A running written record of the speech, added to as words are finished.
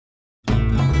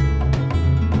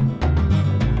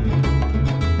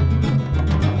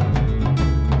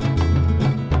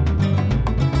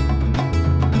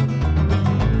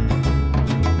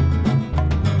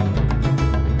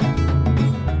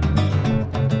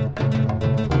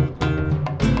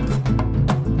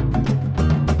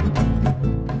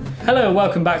Hello and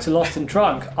welcome back to Lost and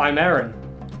Drunk. I'm Aaron.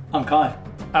 I'm Kai.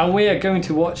 And we are going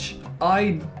to watch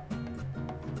don't.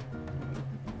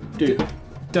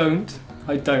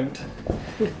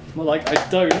 More like I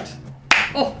don't.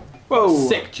 Oh, whoa!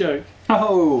 Sick joke.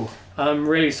 Oh. I'm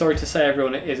really sorry to say,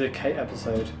 everyone, it is a Kate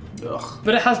episode. Ugh.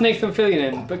 But it has Nathan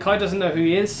Fillion in, but Kai doesn't know who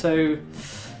he is, so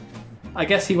I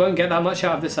guess he won't get that much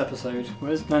out of this episode.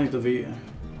 Where's Danny DeVito?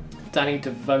 Danny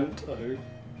DeVito.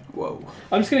 Whoa.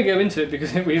 I'm just going to go into it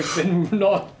because we've been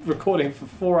not recording for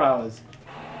 4 hours.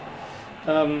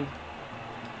 That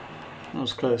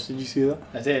was close. Did you see that?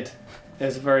 I did.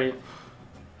 There's a very...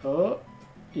 Oh,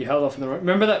 you held off in the right...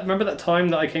 Remember that time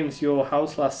that I came to your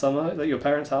house last summer, like your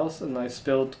parents' house, and I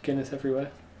spilled Guinness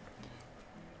everywhere?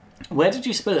 Where did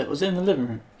you spill it? Was it in the living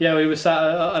room? Yeah, we were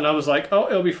sat and I was like, oh,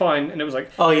 it'll be fine. And it was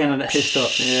like... Oh, yeah, and it hissed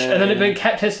up. Yeah, and then it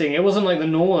kept hissing. It wasn't like the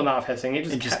normal amount of hissing. It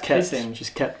just kept hissing. It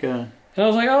just kept going. And I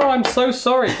was like, oh, I'm so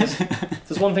sorry.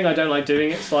 There's one thing I don't like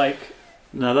doing. It's like...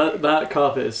 No, that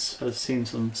carpet has seen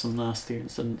some nasty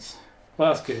incidents.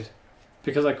 Well, that's good.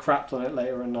 Because I crapped on it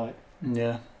later at night.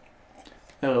 Yeah.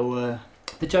 Oh,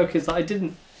 The joke is that I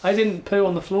didn't poo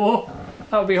on the floor.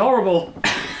 That would be horrible.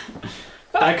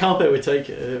 that carpet would take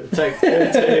it. It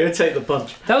would take the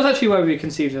punch. That was actually where we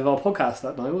conceived of our podcast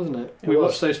that night, wasn't it? We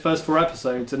was. watched those first 4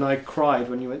 episodes and I cried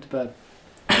when you went to bed.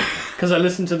 Because I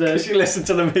listened to the... Because you listened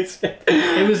to the music.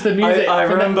 It was the music I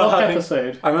from remember that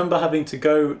episode. I remember having to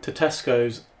go to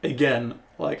Tesco's again,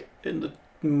 like in the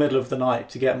middle of the night,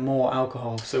 to get more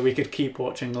alcohol so we could keep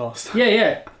watching Lost.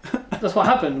 Yeah. That's what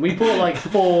happened. We bought like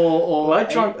 4 or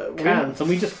 8 cans and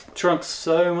we just... Drunk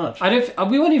so much.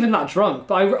 We weren't even that drunk,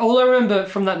 but all I remember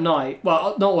from that night...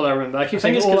 Well, not all I remember. I keep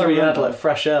saying it's all I because we remember. had like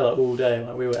fresh air like all day.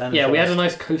 Like we were energized. Yeah, we had a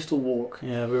nice coastal walk.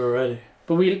 Yeah, we were ready.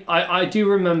 But I do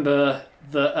remember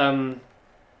that...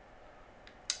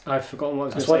 I've forgotten what I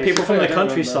was That's going to say. why people from the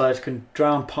countryside can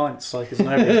drown pints like it's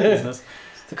nobody's business.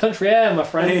 It's the country air, my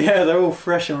friend. Yeah, they're all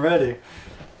fresh and ready.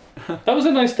 That was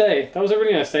a nice day. That was a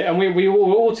really nice day. And we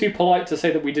were all too polite to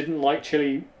say that we didn't like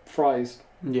chili fries.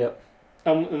 Yep.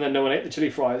 And then no one ate the chili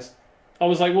fries. I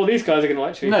was like, well, these guys are going to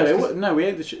like chili fries. No, we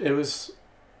ate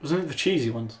wasn't it the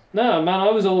cheesy ones? No, man, I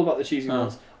was all about the cheesy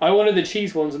ones. I wanted the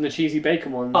cheese ones and the cheesy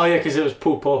bacon ones. Oh, yeah, because it was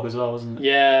pulled pork as well, wasn't it?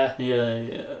 Yeah.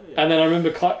 Yeah. And then I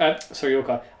remember... sorry,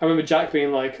 I remember Jack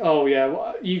being like, oh, yeah,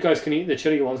 well, you guys can eat the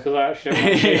chili ones because I actually don't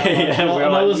like chili that much.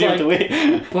 And I was like,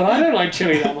 but I don't like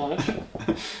chili that much.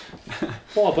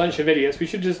 What a bunch of idiots. We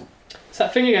should just... It's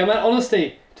that thing again, man.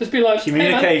 Honesty. Just be like...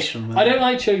 Communication, hey, man, I don't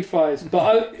like chili fries.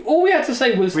 But all we had to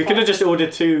say was... We could have just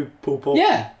ordered 2 pulled pork.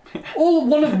 Yeah. All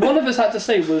one of us had to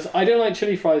say was, I don't like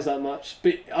chili fries that much,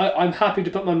 but I'm happy to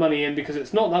put my money in because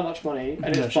it's not that much money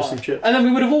and it's fine. And then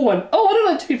we would have all went, oh, I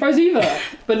don't like chili fries either.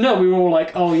 But no, we were all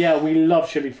like, oh yeah, we love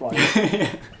chili fries.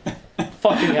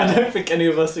 Fucking hell. I don't think any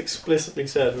of us explicitly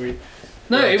said we...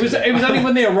 No, it was only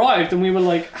when they arrived and we were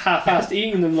like half-assed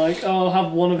eating them, like, oh, I'll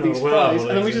have one of these fries,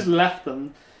 and then we just left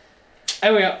them.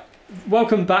 Anyway,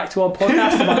 welcome back to our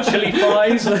podcast about chili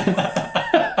fries.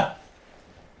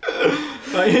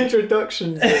 My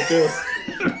introduction is just...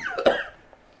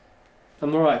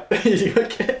 I'm alright. Are you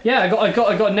okay? Yeah, I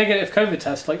got a negative COVID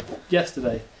test like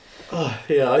yesterday. Oh,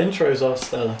 yeah, our intros are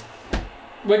stellar.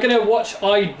 We're gonna watch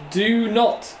I Do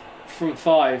Not from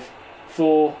 5,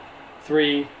 4,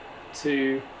 3,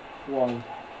 2, 1.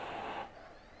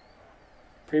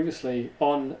 Previously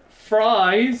on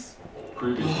Fries.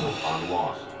 Previously on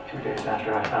Lost. 2 days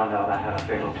after I found out I had a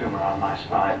fatal tumor on my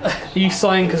spine. You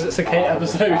signed because it's a Kate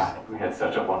episode. We had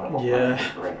such a wonderful plan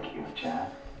to break you,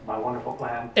 Chad. My wonderful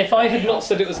plan. If I had not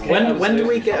said it was a Kate episode... When do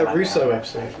we get a Russo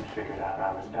episode? Figured out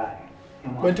I was dying.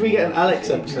 When do we get an Alex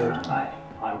episode?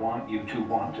 I want you to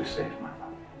want to save my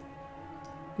life.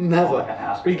 Never.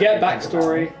 We get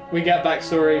backstory,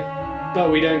 but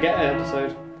we don't get an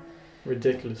episode.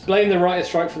 Ridiculous. Blame the writer's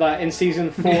strike for that. In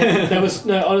season 4, there was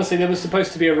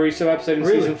supposed to be a Russo episode in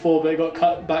season 4, but it got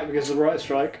cut back because of the writer's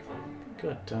strike.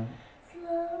 God damn.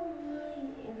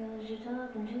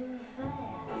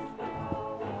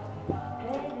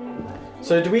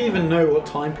 So do we even know what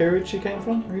time period she came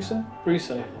from, Russo?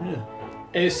 Russo. Yeah.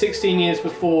 It was 16 years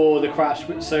before the crash,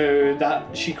 so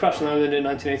that she crashed on the island in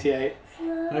 1988.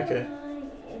 Okay.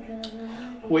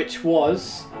 Which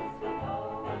was...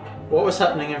 What was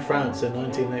happening in France in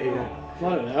 1988? I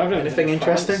don't know. I've never Anything been to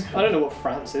interesting? France. I don't know what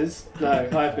France is. No,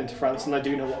 I have been to France and I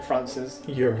do know what France is.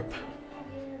 Europe.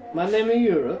 My name is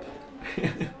Europe.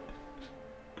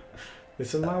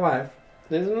 This is my wife.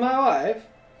 This is my wife.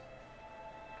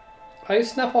 I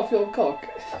snap off your cock.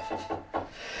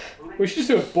 We should just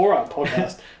do a Borat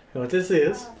podcast. What this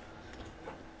is?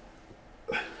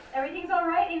 Everything's all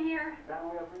right in here.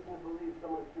 Family have reason to believe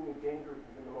someone extremely dangerous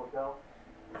is in the motel. hotel.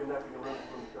 Conducting a room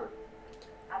search.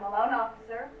 I'm alone,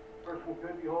 officer. Person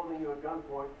could be holding you at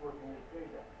gunpoint, forcing you to stay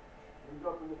there. Please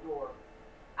open the door.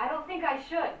 I don't think I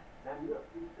should. Now you have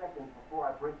 2 seconds before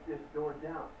I break this door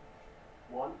down.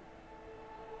 1,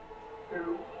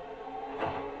 2.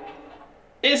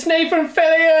 It's Nathan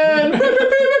Fillion!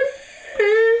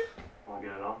 Want to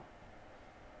get it on?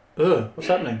 Ugh, what's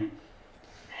happening?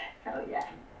 Oh, yeah.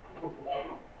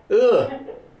 Ugh.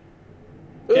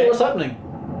 Ugh, what's happening?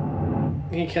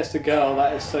 He kissed a girl,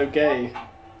 that is so gay.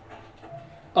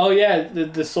 Oh yeah,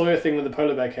 the Sawyer thing with the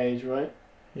polar bear cage, right?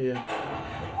 Yeah.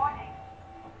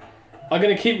 I'm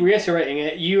going to keep reiterating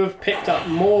it. You have picked up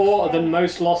more than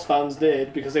most Lost fans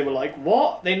did because they were like,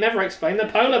 what? They never explained the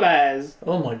polar bears.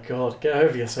 Oh my god, get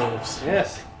over yourselves.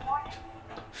 Yes. What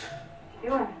you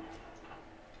doing?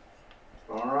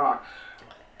 Throwing rocks.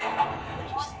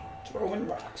 Just throwing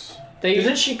rocks. They,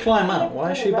 Didn't she climb out?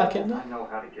 Why is she back in there? I know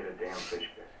how to get a damn fish fish.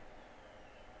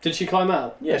 did she climb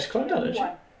out? Yeah, she climbed out, didn't she?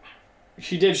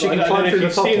 She did. She but can I don't climb know if through the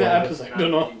you've top seen that wall. episode or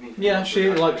not. Yeah, she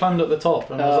like climbed at the top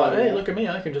and was like, hey, yeah. look at me,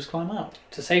 I can just climb out.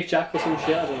 To save Jack or some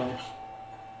shit, I don't know.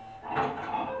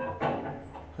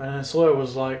 And then Sawyer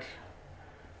was like,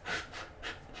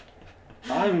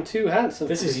 I'm too handsome.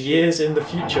 this is years in the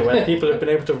future where people have been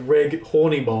able to rig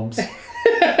horny bombs.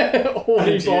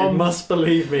 Horny And you bombs. must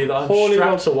believe me that I'm Horny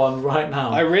strapped bombs. to one right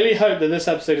now. I really hope that this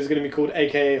episode is going to be called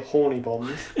a.k.a. Horny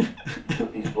Bombs.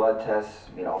 These blood tests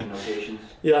meet all the notations.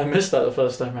 Yeah, I missed that the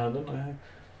first time round, didn't I?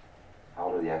 How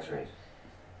old are the x-rays?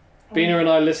 Bina and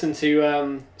I listened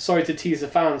to, sorry to tease the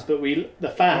fans, but the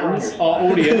fans, our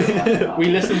audience, we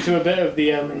listened to a bit of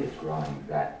the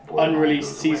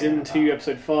unreleased season 2,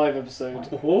 episode 5 episode.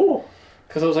 Oh.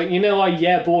 Because I was like,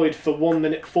 I boyed for 1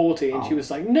 minute 40, and she was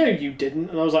like, no, you didn't.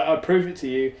 And I was like, I'll prove it to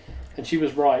you. And she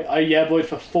was right. I boyed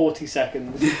for 40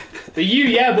 seconds. But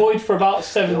you boyed for about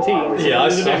 17. So Yeah, I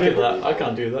there's a suck bit at of that. I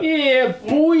can't do that. Yeah, boy!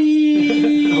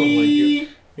 Oh my god.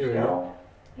 Here we go.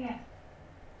 Yeah.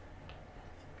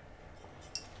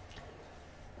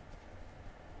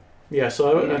 Yeah,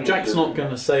 so Jack's not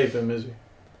going to save him, is he?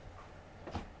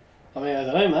 I mean, I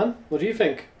don't know, man. What do you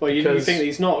think? Well, you Because- think that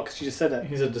he's not, because you just said it.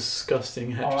 He's a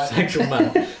disgusting heterosexual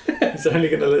man. He's only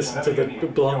going to listen to the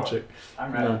blonde chick.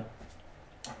 I'm ready.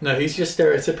 No, he's just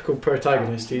stereotypical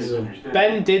protagonist. He's a...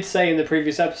 Ben did say in the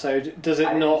previous episode, does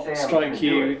it not strike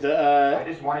you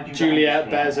that Juliet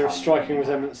bears a striking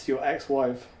resemblance to your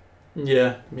ex-wife?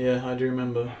 Yeah, I do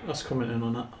remember us commenting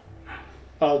on that.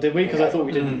 Oh, did we? Because I thought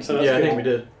we didn't, so that's yeah, good. I think we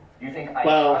did. You think I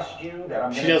Well, trust you that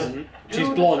I'm She gonna doesn't. do She's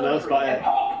the blonde, that's surgery about it. and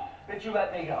hope that you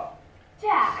let me go.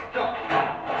 Jack.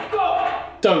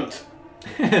 Don't.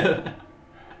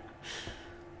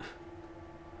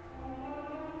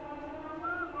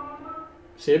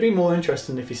 See, it'd be more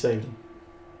interesting if he saved him.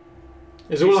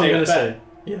 Is You all I'm saved going to Ben. say.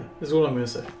 Yeah, is all I'm going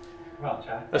to say. Well,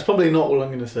 Jack, That's probably not all I'm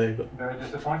going to say, but... very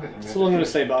disappointed in you. That's all I'm going to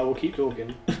say, but I will keep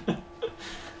talking.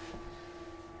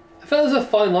 I felt there's a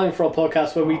fine line for our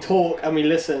podcast where we talk and we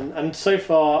listen, and so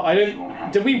far, I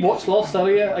don't... Did we watch Lost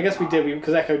earlier? I guess we did,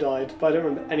 because Echo died, but I don't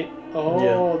remember any... Oh,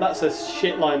 Yeah. That's a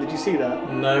shit line. Did you see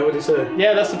that? No, what did he say?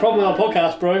 Yeah, that's the problem with our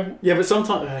podcast, bro. Yeah, but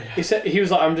sometimes... He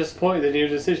was like, I'm disappointed in your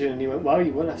decision, and he went, well,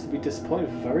 you won't have to be disappointed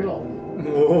for very long.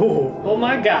 Whoa. Oh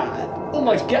my god. Oh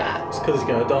my god. It's because he's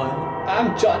going to die.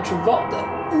 I'm John Travolta.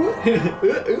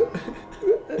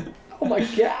 Oh my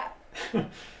god.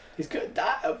 He's gonna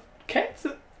die of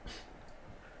cancer.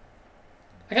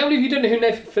 I can't believe you don't know who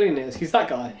Nathan Fillion is. He's that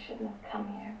guy. I shouldn't have come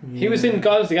here. He was in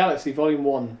Guardians of the Galaxy Volume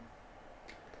 1.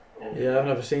 Yeah, I've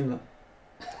never seen that.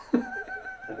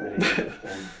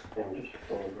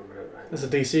 It's a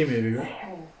DC movie, right?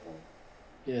 Seriously.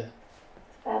 Yeah.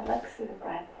 It's bad luck to see the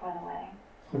bride before the wedding.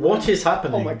 What is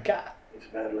happening? Oh my god. It's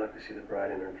bad luck to see the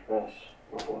bride in her dress.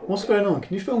 What's going on?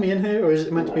 Can you fill me in here, or is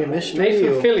it meant to be a mystery?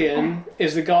 Nathan or... Fillion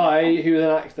is the guy who was an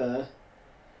actor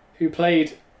who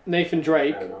played Nathan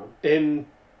Drake in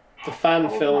the fan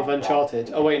film of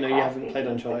Uncharted. Oh wait, no, you haven't played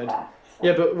Uncharted.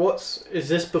 Yeah, but is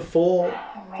this before?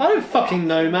 I don't fucking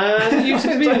know, man. You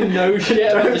expect me to know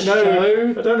shit about the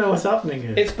show? I don't know what's happening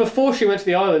here. It's before she went to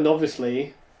the island,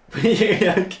 obviously.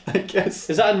 Yeah, I guess.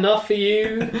 Is that enough for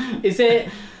you? Is it?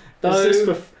 Though? Is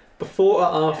this before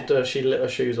or after she lit her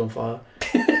shoes on fire?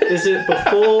 Is it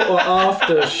before or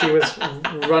after she was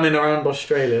running around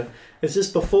Australia? Is this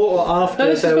before or after? No,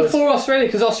 this is before Australia,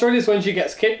 because Australia's when she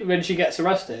gets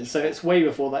arrested, so it's way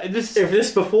before that. If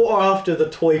this before or after the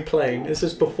toy plane, is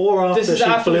this before or after she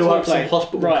after blew the toy up plane. some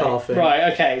hospital right, car thing?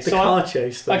 Right, okay. The car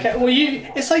chase thing. Okay, well,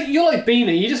 it's like you're like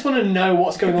Beanie. You just want to know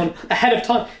what's going on ahead of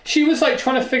time. She was like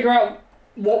trying to figure out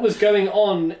what was going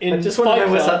on in I just want to Fight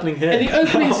know what's Club. happening here. In the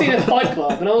opening scene of Fight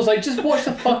Club, and I was like, just watch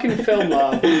the fucking film,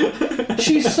 love.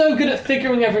 She's so good at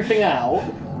figuring everything out.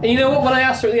 And you know what? When I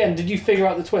asked her at the end, did you figure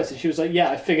out the twist? And she was like,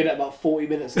 yeah, I figured it about 40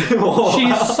 minutes ago.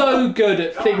 She's so good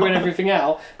at figuring everything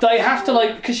out that I have to,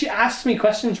 like, because she asks me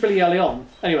questions really early on.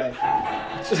 Anyway,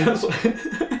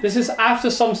 this is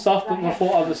after some stuff, but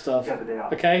before other stuff.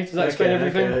 Okay? Does that explain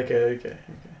everything? Okay.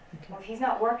 Well, if he's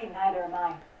not working, neither am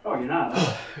I. Oh, you're not?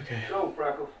 Okay. So,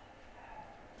 Freckles,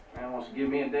 man wants to give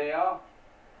me a day off?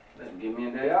 Let him give me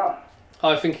a day off.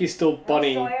 I think he's still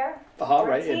Bunny, Sawyer, the heart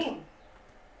we're a rated. team.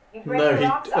 You break No, the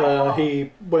rocks, I fall.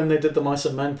 he when they did the Mice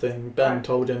and Men thing, Ben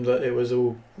told him that it was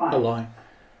all a lie.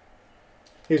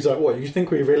 He was like, "What? You think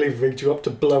we really rigged you up to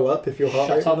blow up if your heart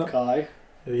rate Shut went up, Kai.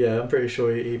 Yeah, I'm pretty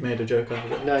sure he made a joke out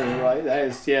of it. No, you're right. That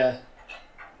is, yeah.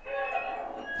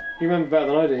 You remember better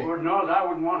than I do. Lord knows I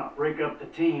wouldn't want to break up the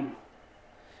team.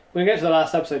 When we get to the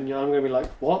last episode, you know, I'm going to be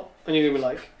like, what? And you're going to be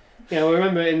like, you know,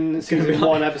 remember in gonna season be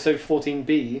 1, episode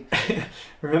 14B?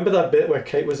 Remember that bit where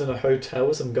Kate was in a hotel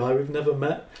with some guy we've never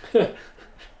met?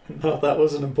 No, that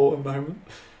was an important moment.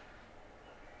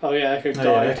 Oh yeah, Echo died.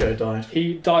 Oh, yeah, Echo died.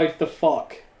 He died the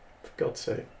fuck. For God's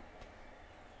sake.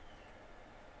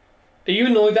 Are you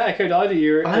annoyed that Echo died?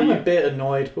 I'm a bit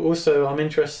annoyed, but also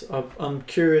I'm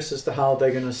curious as to how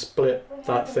they're going to split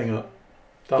that thing up.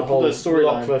 That The whole storyline.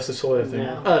 Locke versus Sawyer thing.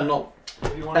 Yeah. Not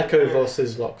Echo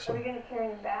versus Locke. Are Sorry. we going to carry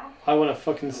him back? I want to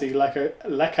fucking see Locke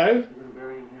Don't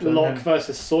Locke know.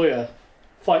 versus Sawyer.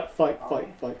 Fight.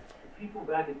 People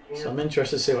back at camp. So I'm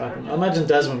interested to see what happens. I imagine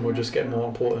Desmond will just get more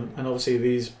important, and obviously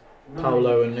these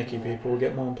Paolo and Nikki people will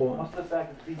get more important. I'll step back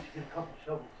at the beach and get a couple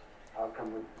shovels. I'll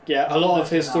come with you. Yeah, a lot of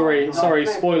his story. Sorry,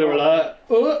 spoiler alert.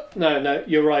 No,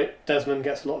 you're right. Desmond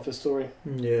gets a lot of his story.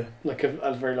 Yeah, Like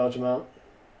a very large amount.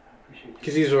 I appreciate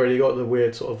because he's already got the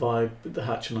weird sort of vibe with the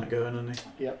hatch and that going, hasn't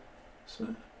he? Yep.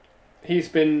 So, He's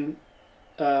been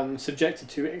subjected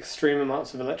to extreme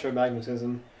amounts of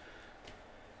electromagnetism.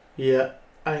 yeah,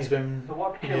 and he's been. So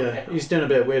what killed Yeah, he's doing a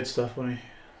bit of weird stuff, wasn't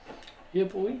he? Yeah,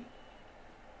 boy.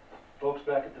 Folks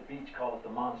back at the beach call it the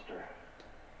monster.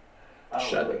 I don't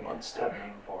Shadow really monster. have a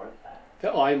name for it.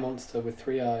 The eye monster with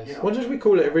 3 eyes. You know, What did we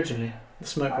call it originally? The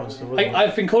smoke monster. wasn't it?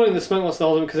 I've been calling it the smoke monster the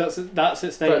whole time because that's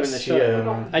its name in the show.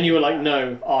 Yeah, And you were like,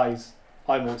 no, eyes.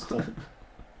 Eye monster.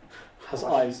 Has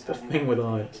eyes. the thing with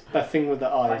eyes. That thing with the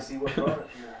I eyes. see what brought us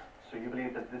here. So you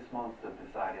believe that this monster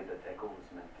decided that Echo was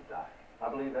meant to die? I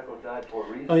believe Echo died for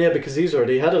a reason. Oh yeah, because he's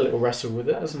already had a little wrestle with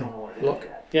it, I hasn't don't know what he? it is Locke.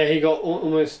 yet. Yeah, he got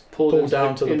almost pulled into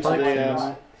Down to the into pipe the,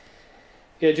 things.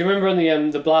 yeah, do you remember on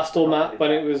the blast door map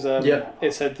when it was Yep.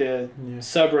 it said the Yeah.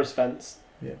 Cerberus fence?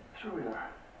 Sure we are.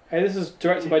 Hey, this is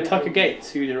directed by Tucker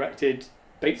Gates, who directed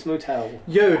Bates Motel.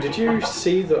 Yo, did you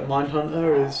see that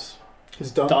Mindhunter is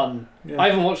done? Done. Yeah. I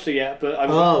haven't watched it yet, but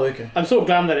Oh, okay. I'm sort of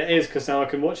glad that it is because now I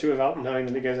can watch it without knowing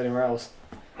that it goes anywhere else.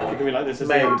 You can be like, this is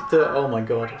Mate, it. oh my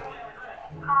god.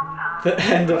 The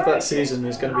end of that season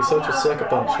is going to be such a sucker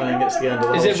punch when it gets to the end of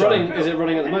the Is whole it show. running? Is it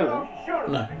running at the moment?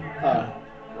 No. Oh.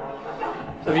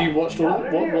 Have you watched all?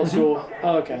 What's your?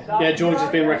 Oh, okay. Yeah, George has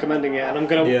been recommending it, and I'm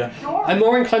gonna. Yeah. I'm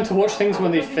more inclined to watch things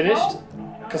when they've finished,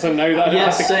 because I know that I don't Yeah,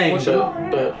 have to same, watch them.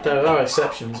 but there are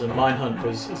exceptions, and Mindhunter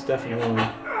is definitely one of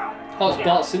them. Oh, it's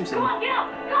Bart Simpson.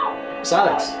 It's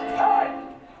Alex.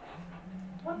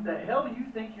 What the hell do you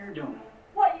think you're doing?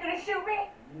 What, you going to shoot me?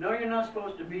 You know you're not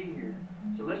supposed to be here.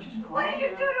 So let's just calm What did you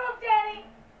do to him, Danny?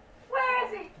 Where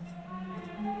is he?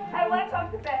 I want to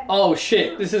talk to Ben. Oh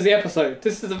shit! This is the episode.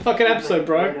 This is the fucking episode,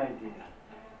 bro. Great idea.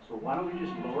 So why don't we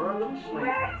just lower our little slate?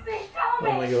 Where is he? Tell me.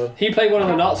 Oh my god. He played one of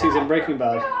the Nazis in Breaking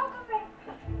Bad.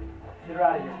 Get her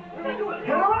out of here. What are you doing? Get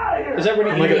her out of here! Is that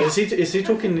really? Oh my god, is he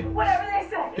talking? Whatever they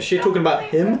say. Is she talking about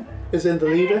him? Is in the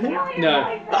leader him?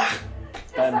 No.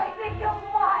 Just Ben. like they killed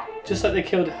mine. Just like they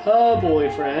killed her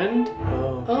boyfriend.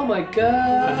 Oh. Oh my And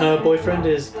god. her boyfriend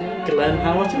is Glenn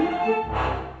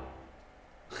Howerton?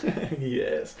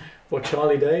 Yes. Or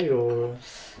Charlie Day, or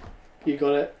You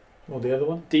got it. the other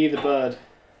one? D the bird.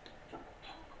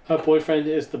 Her boyfriend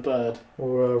is the bird.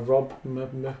 Or Rob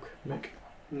Muck.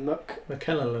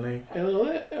 McKellenany.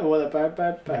 Oh, the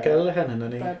bird.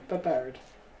 McKellenany. Bird.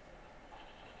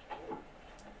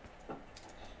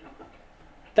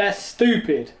 That's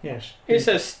stupid. Yes. It's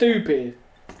a stupid.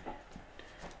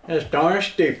 That's darn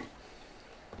stupid.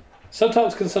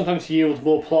 Sometimes can sometimes yield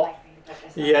more plot.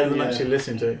 Yeah, than Yeah. actually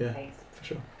listening to it, yeah, for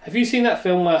sure. Have you seen that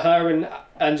film where her and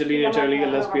Angelina Jolie are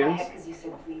lesbians?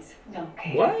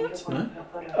 What? No.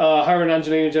 Her and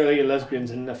Angelina Jolie are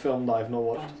lesbians in a film that I've not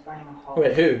watched.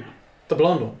 Wait, who? The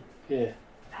blonde one? Yeah.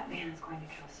 That man is going to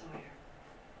kill Sawyer.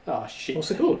 Oh shit.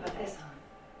 What's it called? Put this on,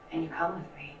 and you come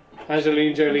with me.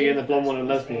 Angelina Jolie and the Blonde One and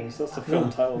Lesbians. That's the film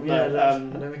title. Yeah, No, I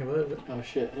don't think I've heard of it. oh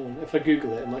shit! Hang on. If I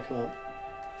Google it, it might come up.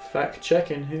 Fact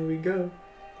checking. Here we go.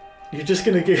 You're just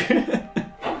gonna go.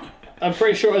 I'm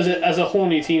pretty sure as a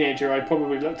horny teenager, I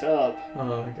probably looked it up.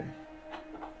 Oh, okay.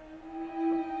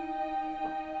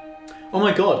 Oh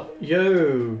my god,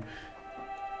 yo! Do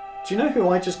you know who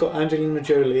I just got Angelina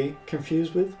Jolie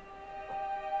confused with?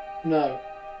 No.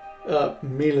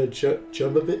 Mila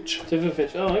Jovovich.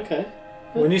 Jovovich. Oh, okay.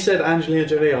 When you said Angelina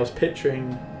Jolie, I was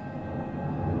picturing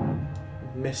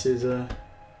Mrs.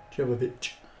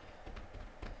 Jovovich.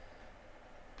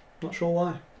 Not sure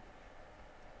why.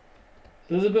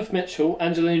 Elizabeth Mitchell,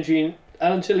 Angelina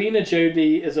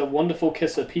Jolie is a wonderful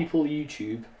kisser. People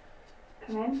YouTube.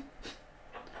 Come in.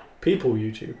 People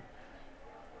YouTube.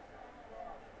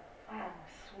 Oh,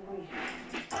 sweet.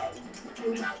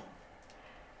 Beautiful.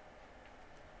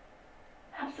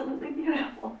 Absolutely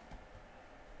beautiful.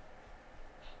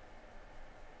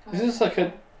 Is this like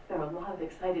a... There are a lot of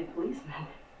excited policemen.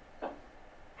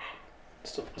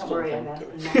 Stop Don't worry, I'm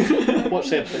thing. asking Watch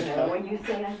the episode. when you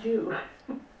say I do.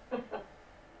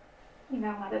 You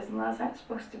know, mothers-in-laws aren't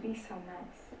supposed to be so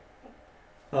nice.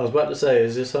 I was about to say,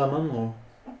 is this her mum or?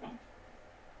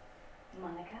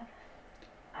 Monica,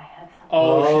 I have something.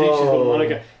 Oh, she thinks she's got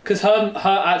Monica. Because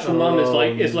her actual mum is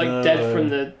like no. dead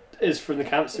from the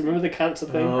cancer. Remember the cancer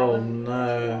thing? Oh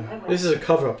no. This is a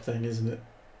cover-up thing, isn't it?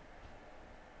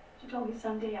 She told me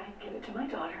someday I'd give it to my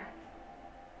daughter.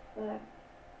 But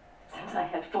since I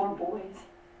had 4 boys.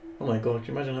 Oh my god,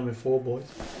 can you imagine having 4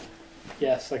 boys?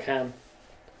 Yes, I can.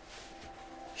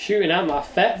 Shooting at my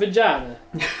fat vagina.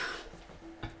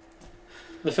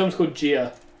 The film's called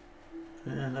Gia.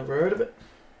 Yeah, never heard of it.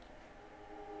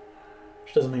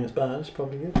 Which doesn't mean it's bad, it's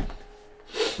probably good.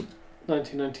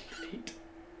 1998.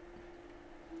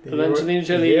 The Angelina year,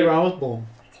 Jolie, the year I was born.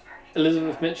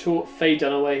 Elizabeth Mitchell, Faye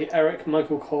Dunaway, Eric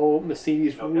Michael Cole,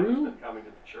 Mercedes No difference Rue. been coming to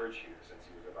the church here since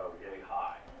he was about yay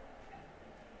high.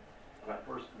 When I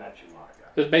first met you, Monica.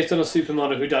 It was based on a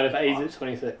supermodel who died of AIDS at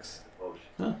 26. Devotion.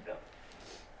 Huh. Yep.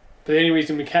 But the only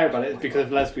reason we care about it is because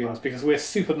of lesbians, because we're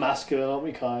super masculine, aren't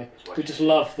we, Kai? We just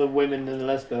love the women and the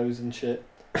lesbos and shit.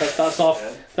 That's our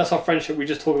friendship. We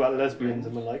just talk about the lesbians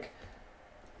and we're like,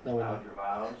 no, we're not. Out your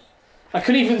vows. I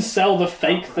couldn't even sell the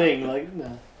fake thing. Like,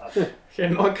 no. You're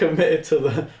not committed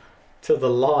to the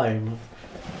line.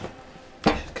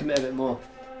 Commit a bit more.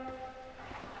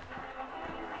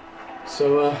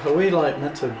 So are we like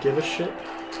meant to give a shit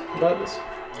about this?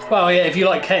 Well, yeah, if you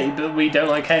like Kate, but we don't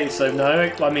like Kate, so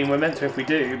no. I mean, we're meant to if we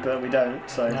do, but we don't,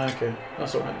 so... Okay,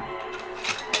 that's alright.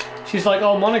 She's like,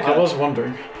 oh, Monica. I was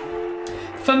wondering.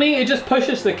 For me, it just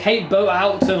pushes the Kate boat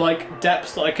out to, like,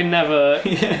 depths that I can never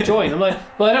join. I'm like,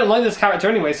 well, I don't like this character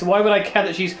anyway, so why would I care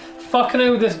that she's fucking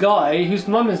over this guy whose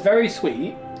mum is very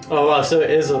sweet? Oh wow, so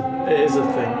it is a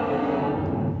thing.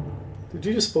 Did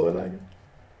you just spoil that again?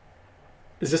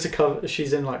 Is this a cover?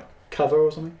 She's in, like, cover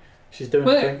or something? She's doing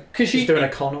a thing? She's doing a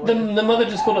con or the mother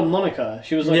just called her Monica.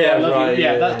 She was like, yeah, oh, I love right, you.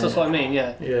 Yeah, yeah, that's yeah. what I mean,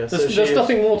 yeah. Yeah, There's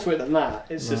nothing more to it than that.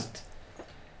 It's just...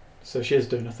 So she is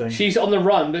doing a thing. She's on the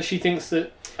run, but she thinks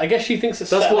that... I guess she thinks that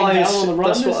that's settling what down on the run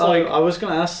that's is what like... I was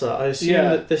going to ask that. I assume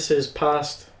that this is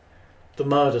past the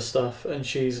murder stuff and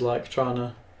she's, like, trying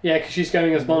to... Yeah, because she's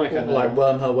going as Monica now. Like,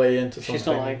 worm her way into something. She's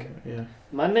not like... Yeah.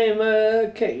 My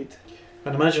name, Kate.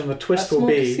 And imagine the twist will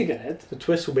be... The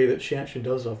twist will be that she actually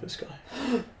does love this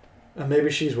guy. And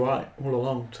maybe she's right all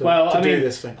along to do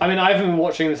this thing. I mean, I haven't been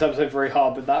watching this episode very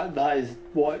hard, but that is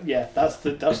what... Yeah, that's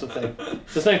the thing.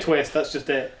 There's no twist, that's just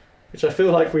it. Which I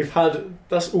feel like we've had...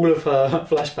 That's all of her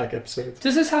flashback episodes.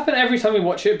 Does this happen every time we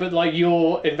watch it, but like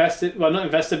you're invested... Well, not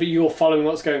invested, but you're following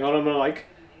what's going on, and I'm like...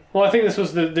 Well, I think this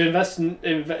was the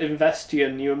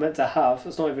investion you were meant to have.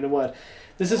 That's not even a word.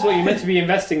 This is what you're meant to be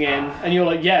investing in, and you're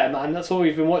like, yeah, man, that's what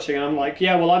we've been watching. And I'm like,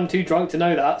 yeah, well, I'm too drunk to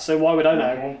know that, so why would I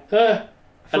know? I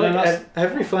feel like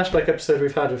every flashback episode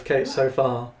we've had with Kate so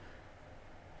far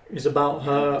is about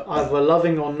her either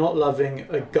loving or not loving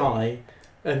a guy,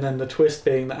 and then the twist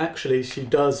being that actually she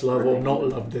does love or not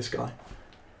love this guy.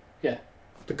 Yeah.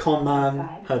 The con man,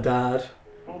 her dad,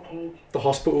 the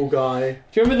hospital guy.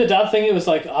 Do you remember the dad thing? It was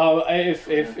like, oh, if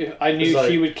I knew like,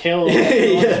 she would kill,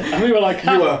 yeah. And we were like,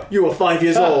 you were 5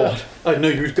 years old. I know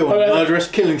you'd go on a murderous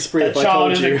killing spree if I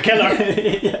told you. A killer.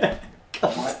 Yeah.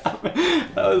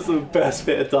 That was the best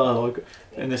bit of dialogue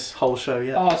in this whole show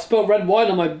yet. Oh, I spilled red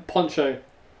wine on my poncho.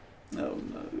 Oh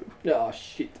no. Oh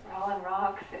shit. Rolling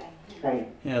rocks.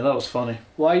 Yeah, that was funny.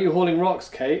 Why are you hauling rocks,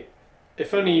 Kate?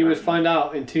 If only you would find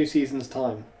out in 2 seasons'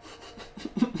 time.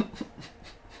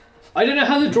 I don't know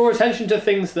how to draw attention to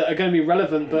things that are going to be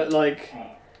relevant, but like...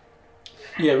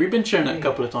 Yeah, we've been showing it a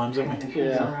couple of times, haven't we?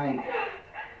 Yeah.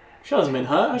 She hasn't been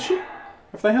hurt, has she?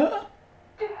 Have they hurt her?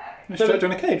 They strapped her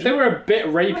in a cage. They were a bit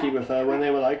rapey with her when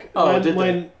they were like... Oh,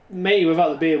 when Matey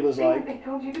without the beard was like...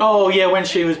 Oh, yeah, when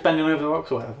she was bending over the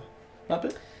rocks or whatever. That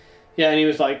bit? Yeah, and he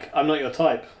was like, I'm not your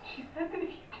type. She said that if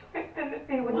you do it, then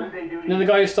they would... What did they do to And then the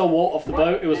you? guy who stole Walt off the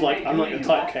boat, it was like, I'm not your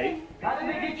type, Kate. How did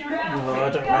they get you down? Oh, I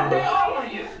don't remember.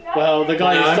 Well, the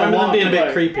guy No, who I stole remember Walt them off being a the bit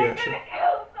boat. creepy, actually.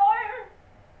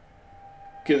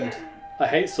 Good. I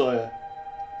hate Sawyer.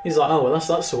 He's like, oh, well, that's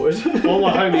that sorted. All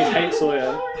my homies hate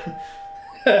Sawyer.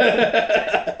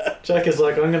 Jack is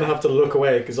like, I'm going to have to look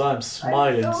away because I'm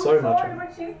smiling so much.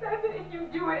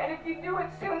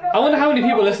 I wonder how many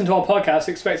people listen to our podcast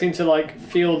expecting to like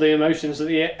feel the emotions that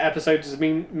the episode is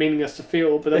meaning us to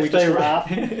feel, but then we just laugh.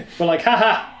 We're like,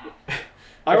 haha.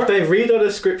 If they read our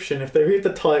description, if they read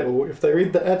the title, if they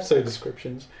read the episode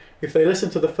descriptions, if they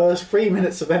listen to the first 3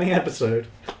 minutes of any episode,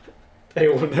 they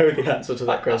will know the answer to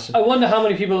that question. I wonder how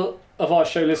many people of our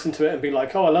show listen to it and be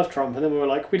like, oh, I love Trump, and then we were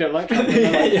like, we don't like Trump. And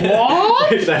they're like,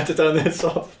 what? We'd have to turn this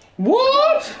off.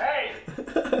 What? Hey!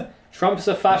 Trump's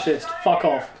a fascist. Fuck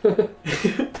off.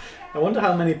 I wonder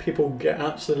how many people get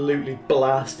absolutely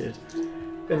blasted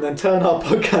and then turn our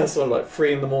podcast on like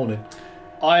 3 in the morning.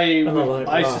 I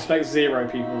Like, suspect 0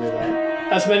 people do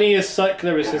that. As many as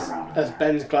circular as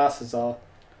Ben's glasses are.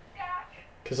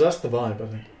 Because that's the vibe, I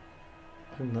think.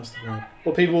 I think that's the vibe.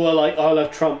 Well, people were like, oh, I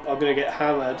love Trump, I'm going to get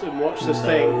hammered and watch this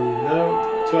thing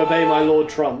No. to obey my Lord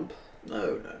Trump.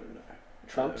 No.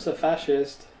 Trump's a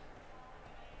fascist.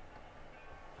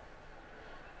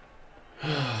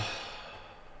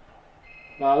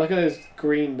 Wow, look at those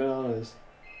green bananas.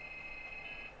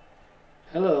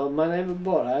 Hello, my name is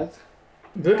Borat.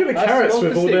 Look at the That's carrots not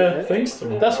with the all secret. their things to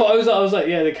them. That's what I was like,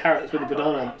 yeah, the carrots with the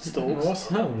banana stalks. What's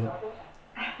that?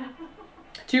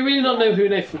 Do you really not know who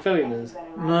Nathan Fillion is?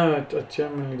 No, I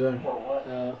genuinely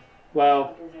don't.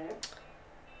 Well,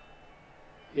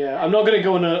 yeah, I'm not going to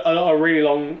go on a really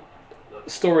long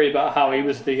story about how he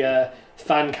was the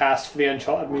fan cast for the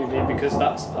Uncharted movie because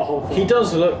that's a whole thing. He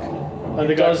does look. And the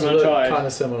He guy does from look Uncharted. kind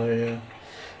of similar, yeah.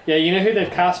 Yeah, you know who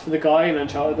they've cast for the guy in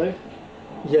Uncharted though?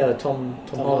 Yeah, Tom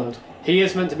Holland. He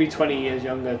is meant to be 20 years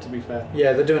younger, to be fair.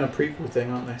 Yeah, they're doing a prequel thing,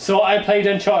 aren't they? So I played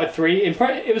Uncharted 3.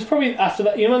 It was probably after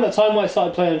that. You know, that time when I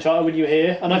started playing Uncharted when you were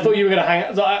here, and I thought you were gonna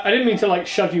hang. So I didn't mean to like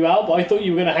shove you out, but I thought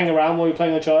you were gonna hang around while you were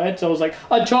playing Uncharted. So I was like,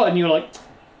 Uncharted, and you were like,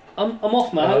 I'm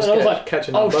off, man. I was and I was like,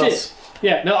 catching oh the bus. shit.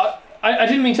 Yeah, no, I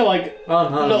didn't mean to like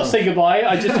no. say goodbye.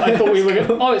 I thought we were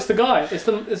gonna. Oh, it's the guy. It's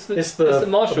the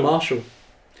marshal. The marshal.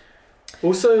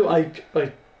 Also, I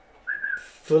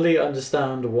fully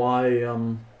understand why.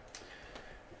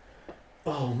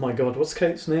 Oh my God, what's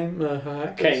Kate's name? Her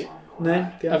actress Kate.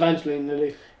 name? Evangeline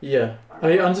Lilly. Yeah,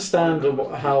 I understand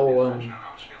how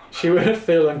she would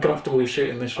feel uncomfortable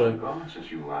shooting this show.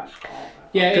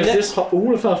 Yeah, Because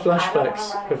all of her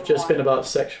flashbacks have just been about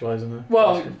sexualising her.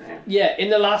 Well, yeah, in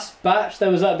the last batch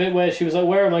there was that bit where she was like,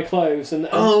 "Where are my clothes?" And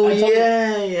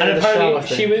yeah. And apparently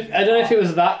she was. I don't know if it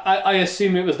was that. I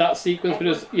assume it was that sequence, but it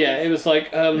was. Yeah, it was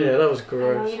like. Yeah, that was I know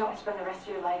gross. you don't spend the rest of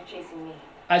your life chasing me.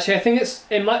 Actually, I think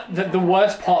it might. The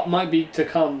worst part might be to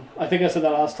come. I think I said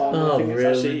that last time. Oh, I think it's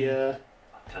really? actually. I'll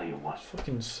tell you what.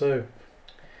 Fucking so.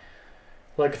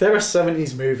 Like, there are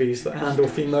 70s movies that handle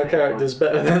female characters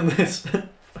better than this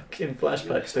fucking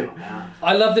flashbacks do.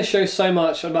 I love this show so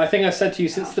much, and I think I said to you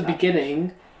since the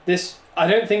beginning. I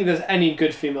don't think there's any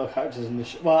good female characters in this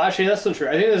show. Well, actually, that's not true.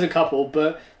 I think there's a couple,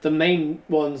 but the main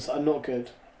ones are not good.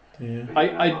 Yeah.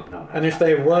 And if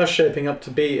they were shaping up to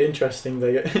be interesting,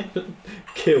 they get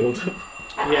killed.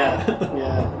 Yeah.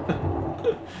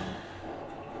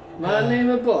 My name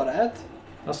is Borat.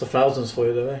 That's the thousands for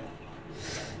you, though, eh?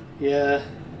 Yeah.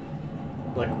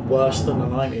 Like, worse than the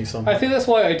 90s something. I think that's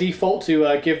why I default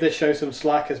to give this show some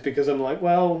slack, is because I'm like,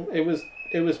 well, it was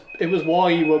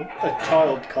while you were a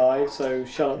child, Kai, so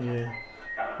shut up. Yeah.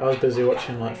 I was busy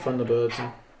watching, like, Thunderbirds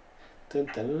and...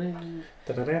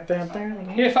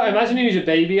 If I imagine you as a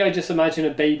baby, I just imagine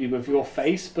a baby with your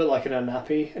face, but like in a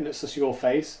nappy, and it's just your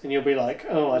face, and you'll be like,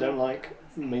 oh, I don't like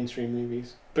mainstream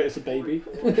movies, but it's a baby.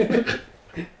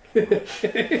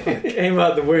 Came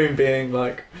out the womb being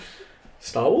like,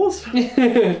 Star Wars?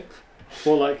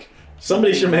 Or like...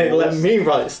 Somebody should let me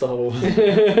write Star Wars.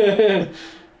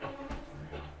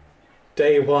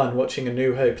 Day one, watching A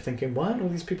New Hope, thinking, why aren't all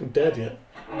these people dead yet?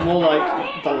 More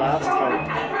like The Last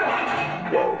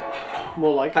Hope. Whoa.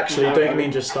 More like... Actually, don't you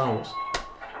mean just Star Wars?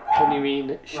 What do you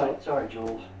mean? Right, sorry,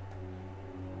 Jules.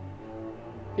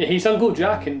 Yeah, he's Uncle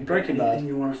Jack in Breaking Bad. Anything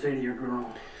you want to say to your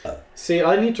girl? See,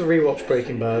 I need to rewatch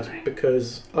Breaking Bad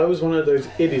because I was one of those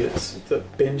idiots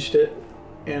that binged it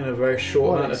in a very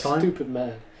short amount of time. Stupid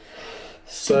man.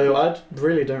 So I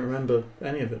really don't remember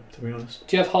any of it, to be honest.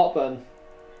 Do you have heartburn?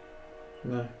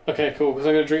 No. Okay, cool, because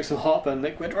I'm going to drink some heartburn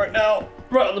liquid right now.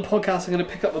 Right on the podcast, I'm going to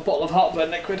pick up a bottle of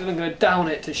heartburn liquid and I'm going to down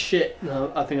it to shit.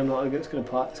 No, I think I'm not. It's going to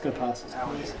pass. It's going to pass.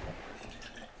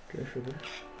 Go for it.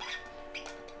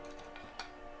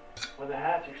 When the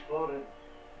hatch exploded,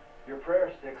 your prayer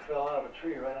stick fell out of a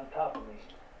tree right on top of me.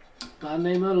 My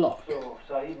name is Locke. So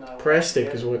Saeed and I were Prayer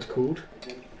stick is what it's called. It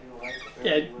didn't feel right to bury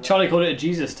Yeah, you without- Charlie called it a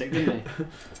Jesus stick, didn't he?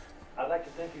 I'd like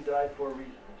to think you died for a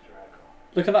reason, Mr. Echo.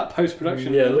 Look at that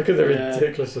post-production. Yeah, look at the Yeah.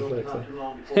 ridiculous So it's effects. not too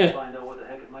long before we find out what the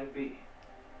heck it might be.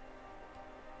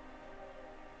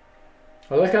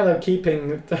 I like how they're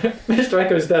keeping Mr.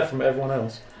 Echo's death from everyone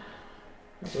else.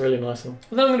 That's really nice of them.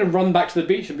 Well, then I'm going to run back to the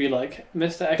beach and be like,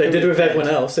 Mr. Echo. They did is with dead. everyone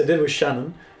else. They did with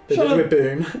Shannon. They Shannon. did with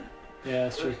Boone. Yeah,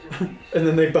 that's true. Rest in peace. And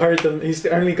then they buried them. He's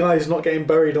the only guy who's not getting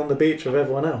buried on the beach with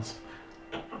everyone else.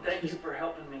 Thank you for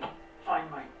helping me find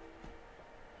my...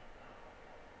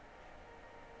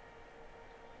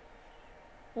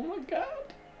 Oh my god.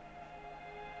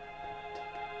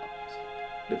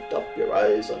 Lift up your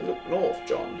eyes and look north,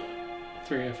 John.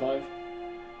 305.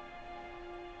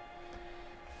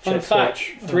 Fun Check fact,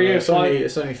 watch. 305.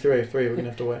 It's only 303. We're gonna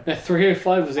have to wait. No,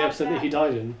 305 was the episode that he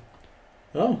died in.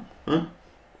 Oh. Huh?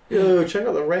 Yo, check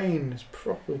out the rain. It's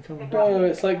properly coming down. Oh,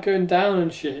 it's like going down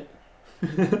and shit.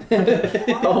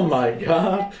 Oh my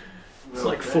god. It's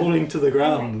like falling to the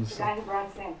ground. The guy who brought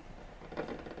us in.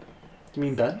 You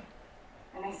mean Ben?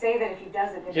 And they say that if he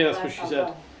does it, Yeah, that's what she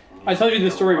said. I told you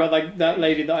the story about like that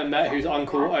lady that I met whose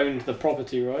uncle owned the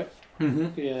property, right?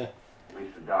 Mm-hmm. Yeah. At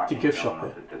least the doctor The gift don't shop, know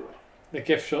yeah. what to do it. The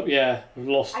gift shop, yeah. We've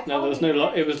lost. No, there was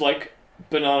no. It was like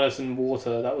bananas and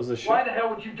water. That was the shit. Why the hell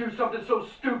would you do something so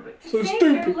stupid? So Save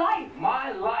stupid. your life.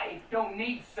 My life don't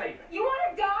need saving. You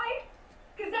want to die?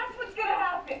 Because that's what's going to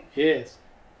happen. Yes.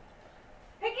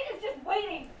 Pickett is just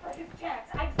waiting for his chance.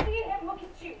 I've seen him look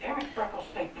at you. Damn it, Freckles,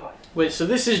 stay put. Wait, so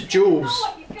this is Jules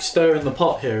stirring the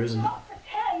pot here, isn't it? Don't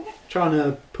pretend. Trying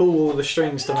to pull all the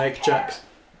strings to make Jax.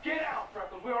 Get out,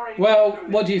 Freckles. We already Well, been through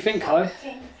what this. do you think, Kai?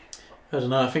 James, I don't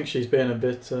know, I think she's being a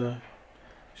bit...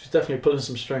 she's definitely pulling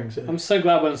some strings here. I'm so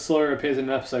glad when Sawyer appears in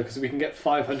an episode because we can get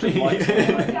 500 likes. if you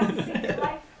have to save your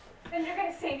life, then you're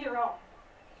going to save your own.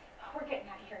 We're getting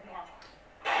out of here now.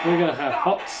 We're gonna have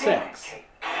hot sex.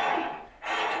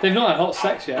 They've not had hot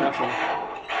sex yet, have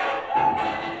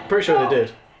they? Pretty sure they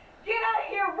did. Get out of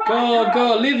here, run! Go,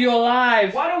 go, live your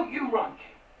life. Why don't you run,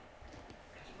 Kate?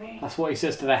 It's me. That's what he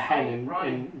says to the hen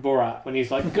in Borat when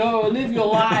he's like, "Go, live your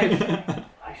life.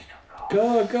 I still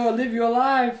go. Go, go, live your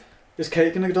life." Is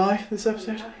Kate gonna die this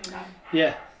episode?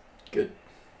 Yeah. Good.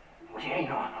 We ain't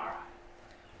on, alright.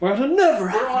 We're on another.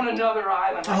 We're on another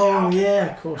island. Oh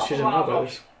yeah, of course, she didn't know about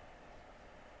this.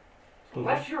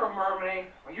 Unless you're a mermaid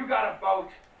or you got a boat.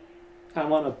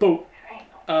 I'm on a boat.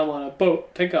 I'm on a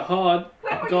boat. Take a hard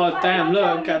goddamn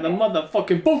look at the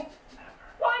motherfucking boat.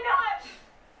 Why not?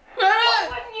 Why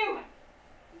wouldn't you?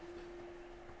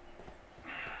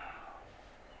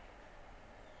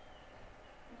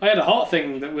 I had a heart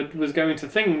thing that was going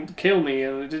to kill me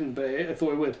and it didn't, but I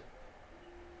thought it would.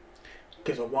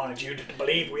 Because I wanted you to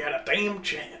believe we had a damn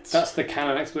chance. That's the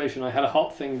canon explanation. I had a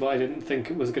heart thing, but I didn't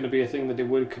think it was going to be a thing that it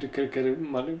would, could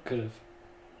have.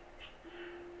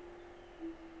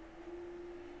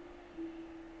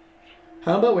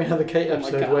 How about we have a Kate Oh my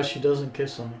episode God. where she doesn't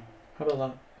kiss someone? How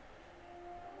about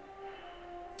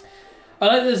I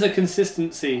like there's a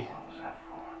consistency,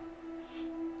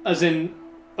 as in,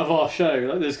 of our show.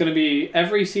 Like there's going to be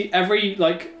every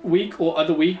like week or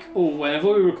other week or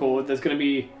whenever we record, there's going to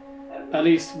be at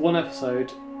least one episode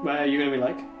where you're going to be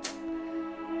like,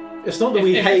 that? It's not that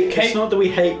Kate- It's not that we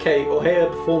hate Kate or hate her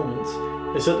performance.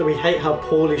 It's that we hate how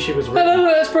poorly she was no, written. no,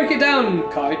 no, let's break it down,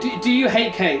 Kai. Do you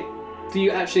hate Kate? Do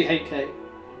you actually hate Kate?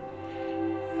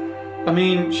 I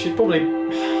mean, she'd probably...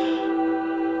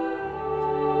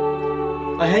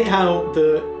 I hate how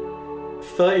the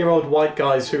 30-year-old white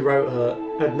guys who wrote her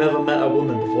had never met a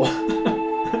woman before.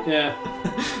 Yeah.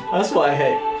 That's what I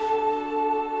hate.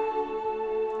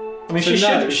 I mean,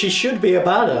 So she should be a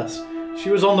badass. She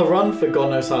was on the run for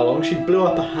God knows how long. She blew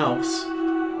up a house.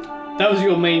 That was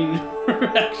your main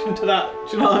reaction to that.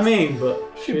 Do you know what I mean? But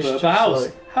She she's blew up just a house.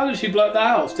 like- How did she blow up the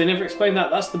house? They never explained that.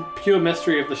 That's the pure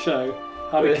mystery of the show.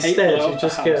 How but did Kate instead, blow you up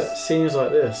just the get house? scenes like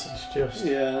this. It's just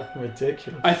Yeah.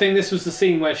 ridiculous. I think this was the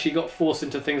scene where she got forced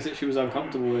into things that she was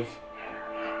uncomfortable with.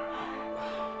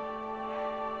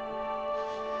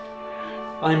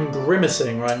 I'm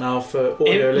grimacing right now for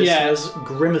audio Yeah. listeners.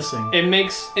 Grimacing. It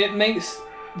makes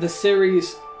the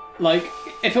series, like,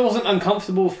 if it wasn't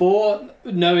uncomfortable for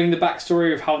knowing the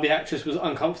backstory of how the actress was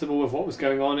uncomfortable with what was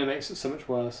going on, it makes it so much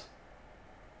worse.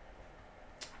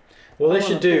 What they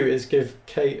should do is give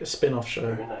Kate a spin-off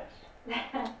show. Very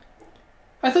nice.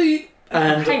 I thought you...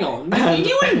 And, hang on. and-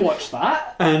 you wouldn't watch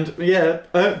that. And yeah,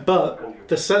 but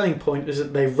the selling point is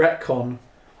that they retcon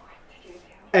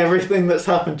everything that's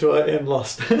happened to her in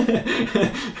Lost.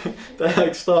 They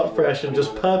like start fresh and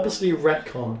just purposely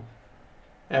retcon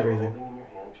everything. Holding in your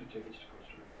hand 2 tickets to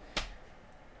Costa Rica.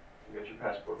 You got your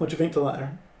passport. What do you think to that,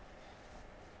 Aaron?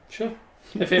 Sure.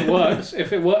 If it works.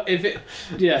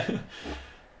 Yeah.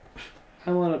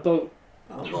 I'm on a boat.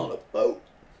 I'm on a boat.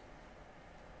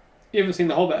 You haven't seen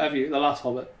The Hobbit, have you? The last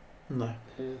Hobbit? No.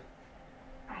 Yeah.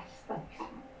 I just love you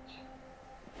so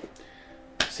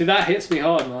much. See, that hits me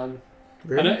hard, man.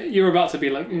 Really? I know you were about to be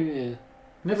like, yeah.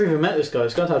 Never even met this guy.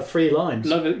 This guy's had 3 lines.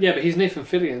 Love it. Yeah, but he's Nathan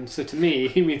Fillion, so to me,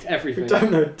 he means everything. We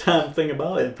don't know a damn thing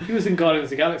about him. He was in Guardians of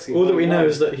the Galaxy. All that we know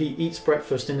is that he eats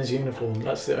breakfast in his uniform.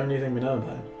 That's the only thing we know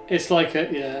about him. It's like a,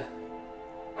 yeah.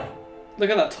 Look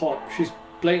at that top. She's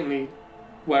blatantly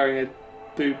wearing a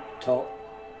boob top.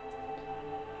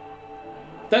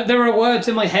 There are words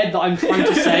in my head that I'm trying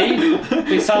to say.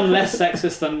 They sound less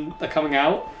sexist than they're coming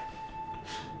out.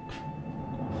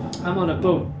 I'm on a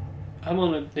boat. I'm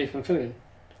on a Nathan Fillion.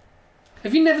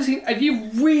 Have you never seen... Have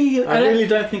you really... I really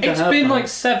don't think I have. It's been man. like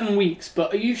 7 weeks,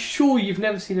 but are you sure you've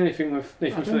never seen anything with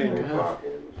Nathan I don't think Fillion? I have.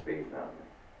 Speak now.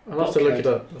 I'll have to look it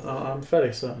up. I'm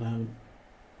fairly certain I haven't.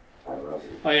 I love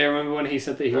you. Oh yeah, remember when he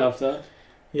said that he loved her?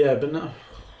 Yeah, but no.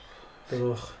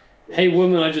 Ugh. Hey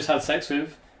woman I just had sex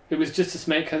with. It was just to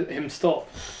make him stop.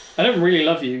 I don't really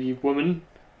love you, you woman.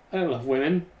 I don't love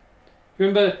women.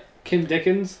 Remember Kim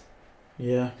Dickens?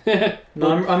 Yeah.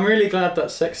 No, I'm really glad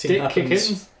that sex scene Dick happens.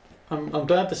 Kickins? I'm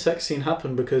glad the sex scene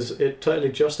happened because it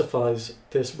totally justifies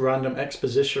this random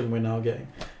exposition we're now getting.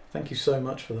 Thank you so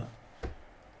much for that.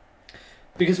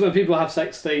 Because when people have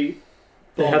sex, they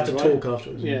have to right? talk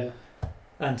afterwards. Yeah.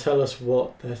 And tell us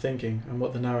what they're thinking and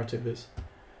what the narrative is.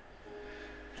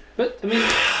 But I mean,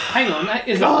 hang on, that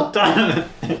is. God damn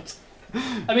it!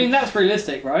 I mean, that's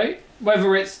realistic, right?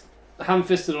 Whether it's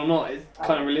ham-fisted or not, it's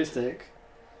kind of realistic.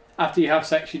 After you have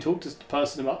sex, you talk to the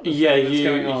person about what's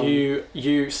going on.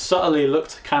 you subtly look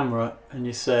to camera and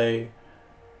you say,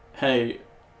 "Hey,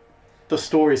 the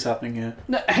story's happening here."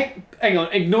 No, hang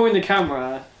on, ignoring the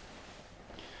camera.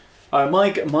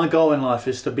 My goal in life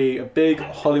is to be a big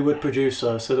Hollywood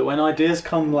producer, so that when ideas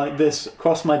come like this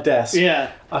across my desk,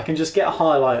 Yeah. I can just get a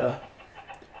highlighter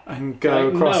and go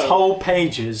across whole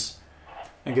pages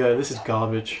and go, "This is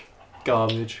garbage,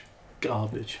 garbage,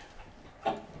 garbage."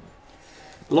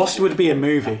 Lost would be a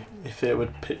movie if it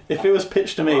was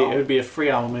pitched to me. It would be a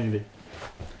 3-hour movie.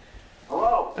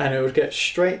 Hello? And it would get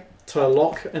straight to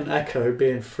Locke and Echo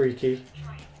being freaky.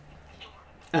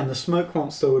 And the smoke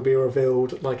monster would be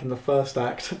revealed like in the first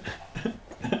act.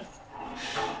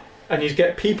 And you'd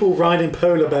get people riding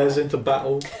polar bears into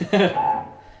battle.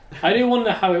 I do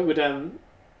wonder how it would.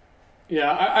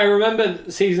 Yeah, I remember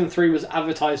season 3 was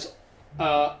advertised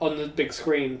on the big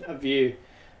screen at View.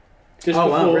 Just before,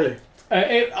 wow, really?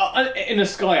 In a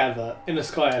Sky advert.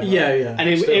 Yeah. And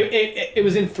it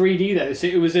was in 3D though, so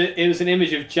it was an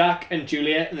image of Jack and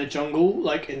Juliet in the jungle,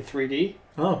 like in 3D.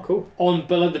 Oh, cool. On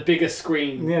the biggest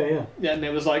screen. Yeah. Yeah, and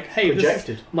it was like, hey,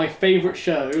 projected. This is my favourite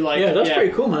show. Like, yeah, that's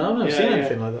pretty cool, man. I've never seen yeah.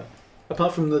 anything like that.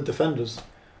 Apart from the Defenders.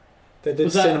 They did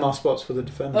Was that- cinema spots for the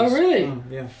Defenders. Oh, really?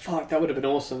 Yeah. Fuck, that would have been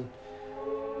awesome.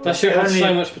 That That's show the had only-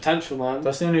 so much potential, man.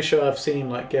 That's the only show I've seen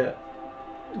like get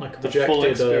like a The full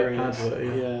projected experience.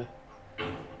 advert. Yeah.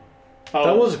 Oh,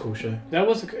 That was a cool show. That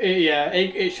was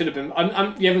it should have been.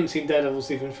 You haven't seen Daredevil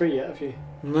season 3 yet, have you?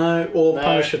 No, or No.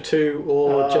 Punisher 2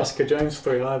 or Jessica Jones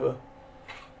 3 either.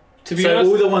 To be So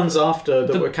honest, all the ones after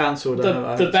that were cancelled.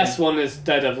 the best one is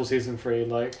Daredevil season 3.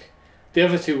 Like the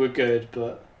other 2 were good,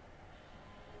 but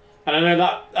and I know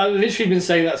that I've literally been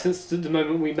saying that since the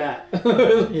moment we met.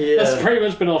 Yeah. That's pretty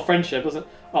much been our friendship, wasn't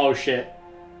it? Oh shit.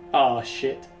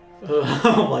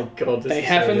 Oh my god. They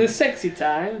having the sexy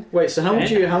time. Wait, so how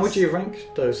would you rank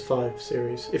those 5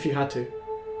 series if you had to?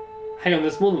 Hang on,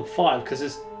 there's more than 5 because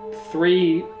there's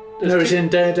 3. No, it's in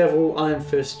Daredevil, Iron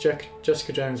Fist,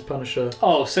 Jessica Jones, Punisher.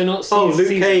 Oh, so not Oh, Luke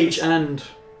seasons. Cage and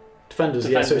Defenders.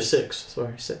 Yeah, so Defenders. 6.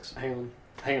 Sorry, 6. Hang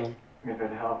on. If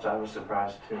it helps, I was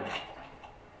surprised too.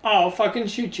 I'll fucking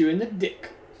shoot you in the dick.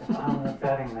 If I'm the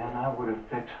betting man, I would have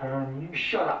picked her and you.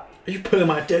 Shut up. Are you pulling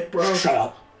my dick, bro? Shut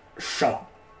up.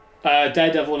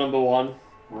 Daredevil number 1.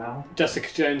 Well, Jessica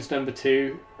Jones number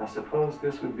 2. I suppose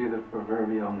this would be the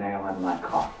proverbial nail in my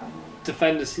coffin.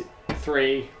 Defenders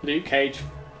 3. Luke Cage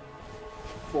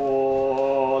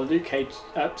 4.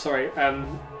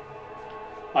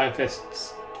 Iron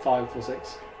Fists 5 or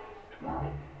 6.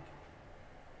 Tomorrow.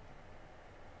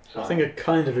 I think I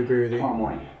kind of agree with Tomorrow you.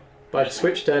 morning. But I'd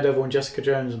switch Daredevil and Jessica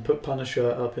Jones and put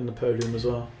Punisher up in the podium as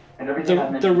well.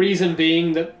 The reason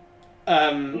being that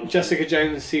Jessica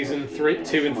Jones season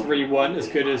 2 and 3 weren't as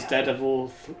good as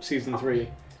Daredevil season 3.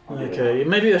 Okay,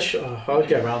 maybe I'll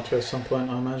get around to it at some point,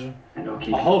 I imagine.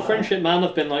 A whole friendship man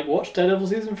have been like, watch Daredevil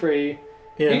season 3.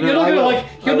 Yeah, you're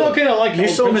not gonna like. You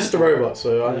saw Mr. Robot,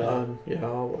 so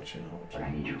I'll watch it.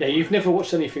 Yeah, you've never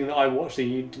watched anything that I watched that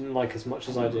you didn't like as much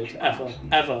as I did,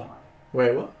 ever.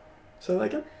 Wait, what? Say that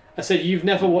again? I said you've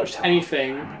never watched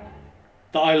anything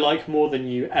that I like more than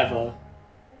you ever.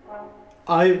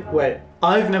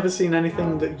 I've never seen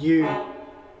anything that you...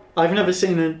 I've never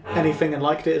seen anything and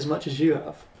liked it as much as you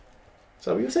have. Is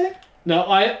that what you're saying?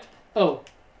 No,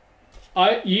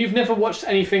 you've never watched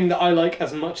anything that I like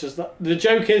as much as that. The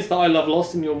joke is that I love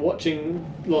Lost and you're watching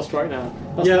Lost right now.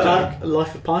 That's the joke.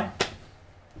 Life of Pi?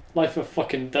 Life of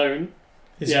fucking don't.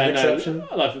 Is an exception?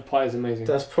 No, Life of Pi is amazing.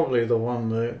 That's probably the one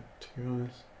though, to be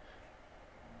honest.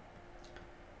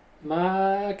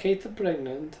 My Kate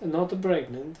pregnant, not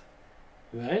pregnant.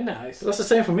 Very nice. But that's the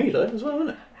same for me though, as well, isn't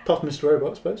it? Apart from Mr.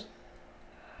 Robot, I suppose.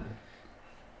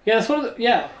 Yeah, that's one of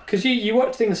the, because you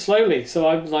watch things slowly, so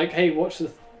I'm like, hey, watch the...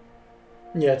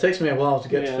 Yeah, it takes me a while to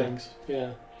get to things.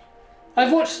 Yeah.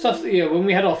 I've watched stuff that, when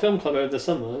we had our film club over the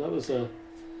summer, that was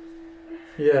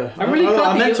Yeah, I'm really glad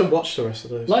I meant to watch the rest of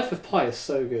those. Life of Pi is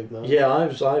so good, man. Yeah, I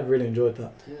really enjoyed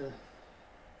that. Yeah.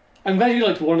 I'm glad you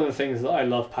liked one of the things that I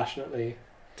love passionately.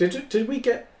 Did we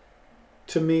get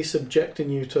to me subjecting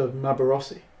you to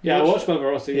Mabarossi? Yeah, I watched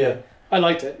Mabarossi. Yeah. I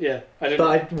liked it. Yeah, I didn't.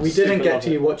 But we didn't get to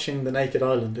you watching The Naked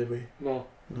Island, did we? No.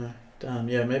 No. Damn.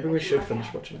 Yeah, maybe we should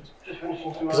finish watching it.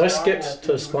 Because I skipped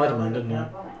to Spider-Man, didn't I?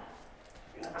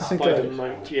 I think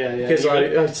Spider-Man. Yeah. Because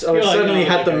I suddenly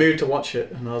had the mood to watch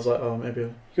it, and I was like, oh,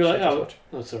 maybe. You're like, oh,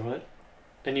 that's all right.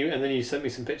 And then you sent me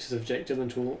some pictures of Jake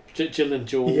Gyllenhaal.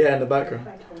 Yeah, in the background.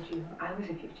 If I told you I was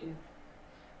a fugitive.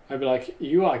 I'd be like,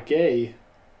 you are gay.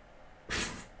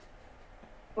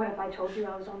 What if I told you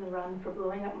I was on the run for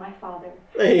blowing up my father?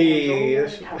 Hey.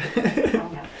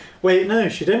 Wait, no,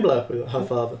 she didn't blow up her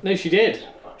father. No, she did.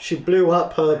 She blew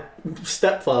up her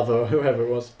stepfather or whoever it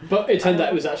was. But it turned out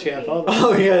it was actually her father.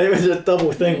 Oh yeah, it was a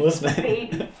double thing, wasn't it?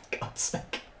 Baby. For God's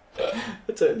sake. I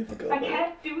totally forgot. I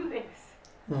can't do this.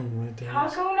 Oh my days.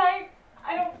 Taco night?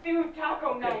 I don't do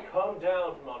taco night. Calm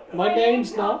down, Monica. My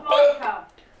name's not. Monica.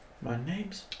 My name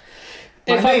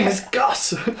is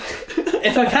Gus.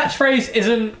 If a catchphrase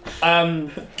isn't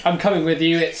I'm coming with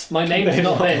you, it's my name's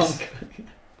not this.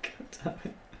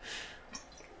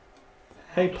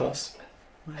 Hey Puss.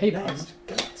 Hey Puss.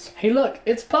 Hey look,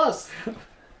 it's Puss.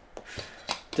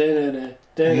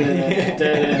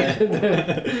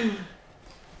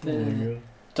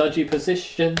 Dodgy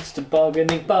positions to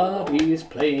bargaining Barbies,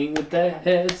 playing with their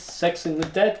heads, sexing the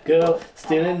dead girl,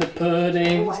 stealing the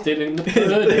pudding, stealing the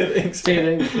pudding,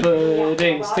 stealing the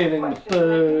pudding, stealing the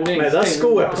pudding. Mate, that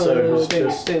school episode was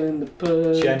just stealing the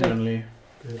pudding. Genuinely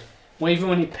good. Well, even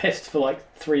when he pissed for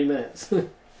like 3 minutes.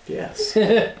 Yes.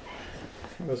 It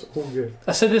was all good.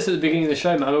 I said this at the beginning of the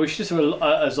show, man, but we should just do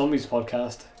a zombies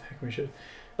podcast. I think we should.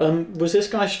 Was this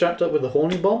guy strapped up with a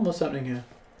horny bomb? What's happening here?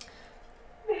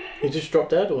 He just dropped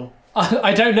dead, or?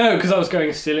 I don't know, because I was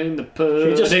going stealing the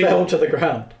pudding. He just fell to the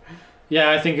ground.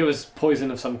 Yeah, I think it was poison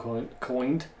of some kind.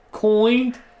 Coined?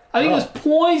 I think it was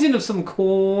poison of some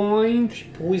kind.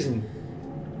 Poison.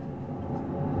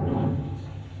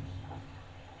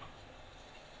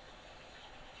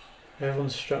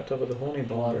 Everyone's strapped up with a horny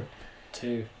bomb. 1, 2.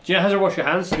 Do you know how to wash your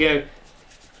hands? You go, and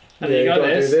yeah, then you go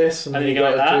like this, and then you go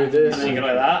like that, and then you go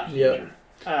like that. Yeah.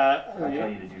 I tell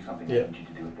you to do something, I need you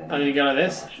to do it then. And then you go like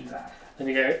this. Questions asked. Then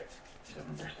you go, You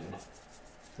haven't understood.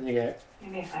 then you go.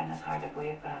 You may find this hard to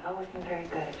believe, but I've always been very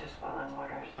good at just following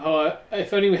orders. Oh,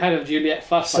 if only we had a Juliet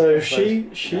flashback. So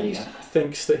she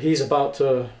thinks that he's about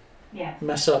to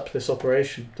mess up this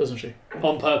operation, doesn't she?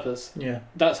 On purpose. Yeah.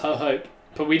 That's her hope.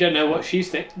 But we don't know what she's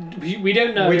thinking. We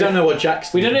don't know. We don't know what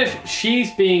Jack's We thinking. don't know if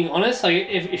she's being honest, like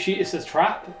if she it's a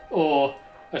trap or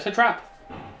it's a trap.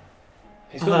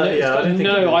 He's got, I don't think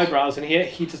no eyebrows, and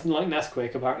he doesn't like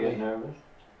Nesquik apparently. nervous?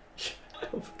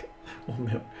 Oh,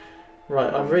 no.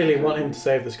 Right, I really want him to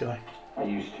save this guy. I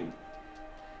used to.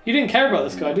 You didn't care about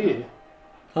this guy, do you?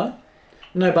 Huh?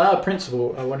 No, but out of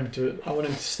principle, I want him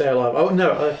to stay alive. I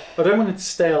don't want him to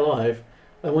stay alive.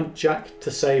 I want Jack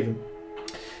to save him.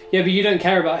 Yeah, but you don't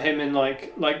care about him in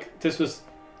like this was.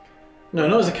 No,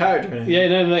 not as a character. Yeah,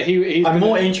 no, he's. I'm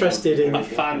more interested in a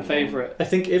fan favorite. I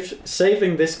think if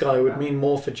saving this guy would mean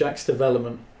more for Jack's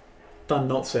development than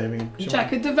not saving him.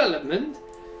 Jack in development.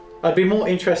 I'd be more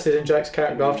interested in Jack's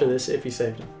character after this if he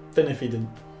saved him than if he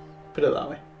didn't. Put it that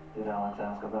way. Did Alex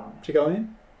ask about me? Do you go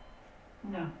in?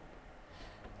 No.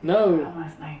 No.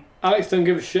 Last night. Alex don't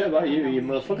give a shit about you, you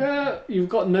motherfucker. You've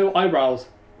got no eyebrows.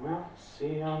 Well,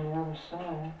 see you on the other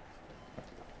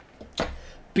side.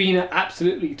 Bina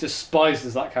absolutely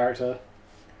despises that character.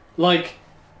 Like,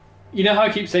 you know how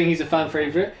I keep saying he's a fan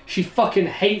favourite? She fucking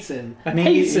hates him. I mean,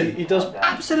 hates him. He does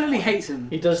Absolutely hates him.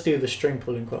 He does do the string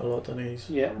pulling quite a lot, doesn't he?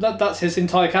 Yeah, that's his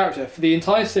entire character. For the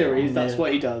entire series, that's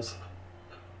what he does.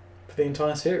 For the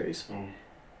entire series?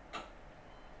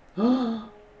 Let's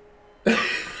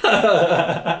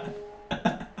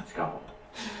go.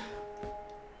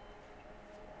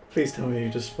 Please tell me you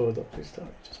just spoiled that. Please tell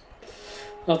me you just spoiled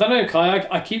I don't know, Kai. I'm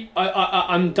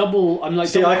like.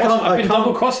 See, I've been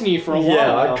double crossing you for a while. Yeah,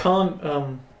 now.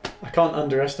 I can't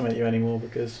underestimate you anymore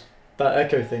because that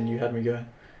Echo thing you had me going.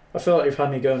 I feel like you've had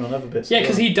me going on other bits. Yeah,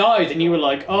 because he died and you were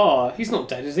like, oh, he's not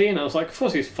dead, is he? And I was like, of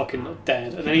course he's fucking not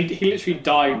dead. And then he literally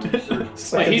died.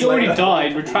 Like, he'd already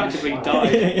died, retractably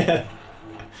died. Yeah.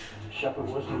 Shepard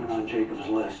wasn't on Jacob's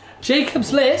list.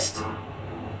 Jacob's list?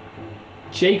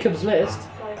 Jacob's list?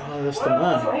 Oh, that's the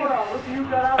man. Hold on, look who you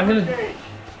got out I'm of the gonna- cage.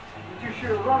 But you should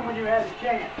have run when you had the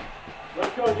chance.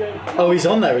 Let's go, James. Oh, he's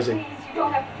on there, is he? Please, you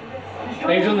don't have to do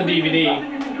this. He's on the DVD.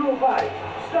 Nothing you can do about it.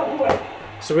 Step away.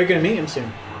 So we're going to meet him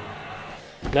soon.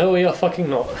 No, we are fucking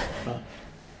not.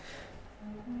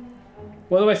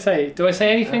 What do I say? Do I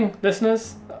say anything,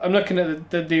 listeners? I'm looking at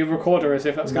the recorder as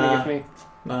if that's going to give me...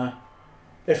 Nah.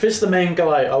 If it's the main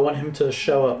guy, I want him to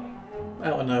show up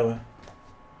out of nowhere.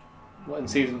 What, in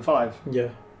season 5? Yeah.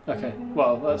 Okay,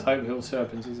 well, let's hope he'll show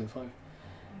up in season 5.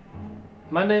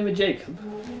 My name is Jacob.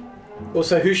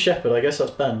 Also, who's Shepard? I guess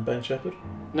that's Ben. Ben Shepard?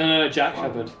 No, Jack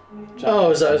Shepard. Jack.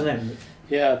 Oh, is that his name?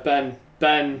 Yeah, Ben.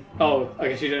 Oh, I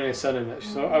guess you don't know his surname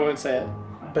actually, so I won't say it.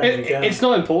 Ben Miguel. It's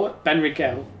not important. Ben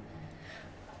Miguel.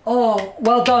 Oh,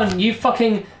 well done. You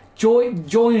fucking joined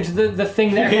the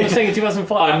thing that everyone was saying in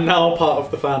 2005. I'm now part of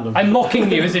the fandom. I'm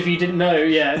mocking you as if you didn't know.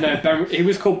 Yeah, no, he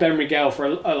was called Ben Miguel for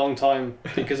a long time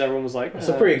because everyone was like... It's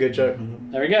a pretty good joke.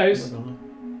 There he goes.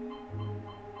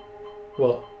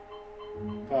 What?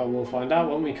 Well, we'll find out,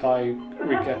 won't we, Kai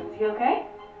Rika? Is he okay?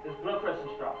 His blood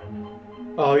pressure's dropping.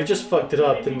 Oh, he just fucked it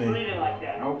up, didn't he? Bleeding like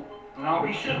that. Nope. No,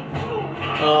 he shouldn't.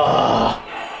 Ah.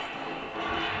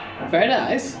 Very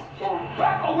nice.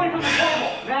 Back away from the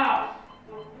table, now!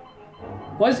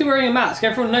 Why is he wearing a mask?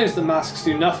 Everyone knows that masks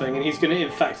do nothing, and he's going to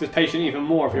infect his patient even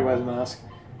more if he wears a mask.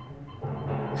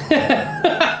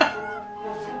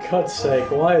 For God's sake,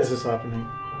 why is this happening?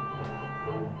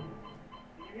 Can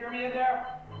you hear me in there?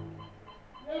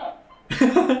 Yeah.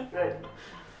 Good.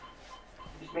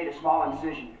 Just made a small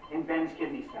incision in Ben's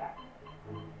kidney sac.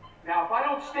 Now, if I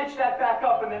don't stitch that back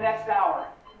up in the next hour,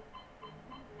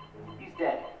 he's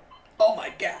dead. Oh my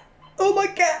god. Oh my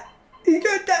god. He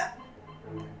got that.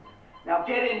 Now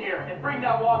get in here and bring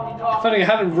that walkie-talkie. I feel like I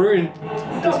haven't ruined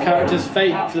this character's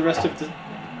fate for the rest of the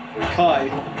Kai.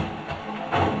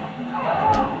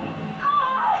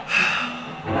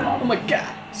 Oh my god.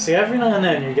 See, every now and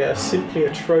then you get a simply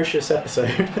atrocious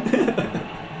episode.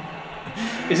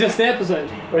 Is this the episode?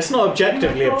 Well, it's not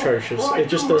objectively atrocious, it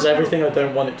just does everything I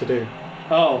don't want it to do.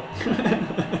 Oh.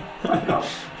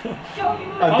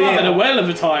 I'm having a whale of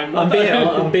a time. I'm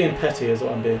being petty is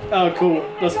what I'm being. Oh, cool.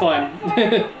 That's fine.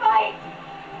 Fight!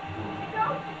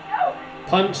 No!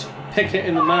 Punch Pickett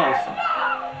in the mouth.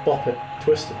 Bop it,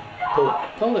 twist it, pull it.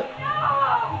 Pull it.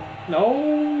 No.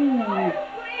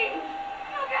 Please! You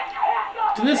get your hands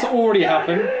off! Did this already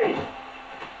happen?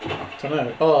 Don't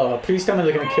know. Oh, please tell me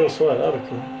they're gonna kill Swear, that'd be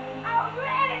cool. I'll do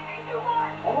anything you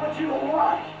want! I want you to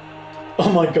watch.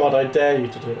 Oh my god, I dare you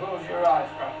to do it. Close your eyes,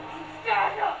 Frank.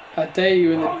 Stand up! I dare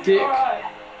you in the Close your dick. eyes.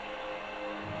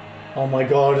 Oh my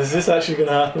god, is this actually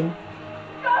gonna happen?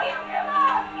 Don't you give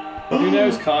up! Who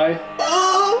knows, Kai?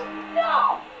 No!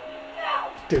 No!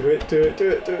 Do it, do it, do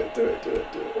it, do it, do it, do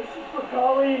it, do it. This is for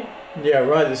Colleen. Yeah,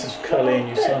 right, this is Colleen,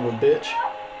 you son of a bitch.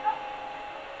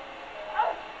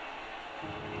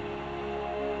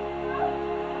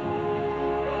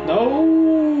 No.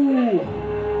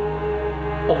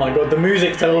 Oh my god, the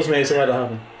music tells me it's about to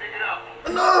happen.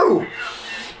 No!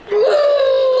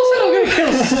 Also not gonna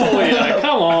kill Sawyer.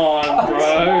 Come on,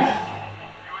 bro.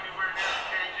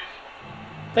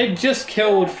 They just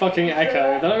killed fucking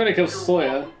Echo. They're not gonna kill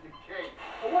Sawyer. Well,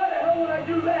 why the hell would I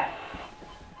do that?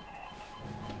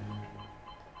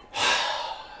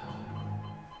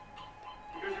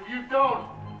 Because if you don't,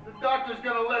 the doctor's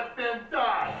gonna let Ben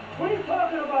die. What are you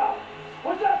talking about?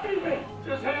 What's that beeping?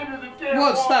 Just hand her the damn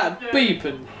What's that walkie-talkie.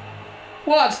 beeping?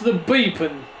 What's the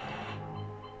beeping?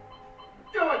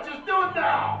 Do it, just do it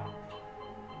now.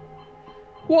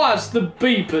 What's the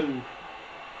beeping?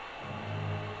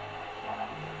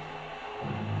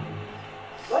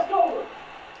 Let go of her.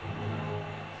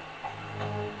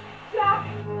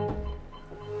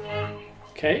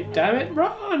 Okay, damn it,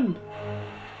 run!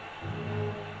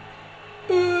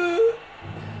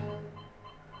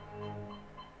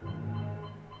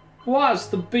 What's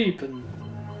the beeping?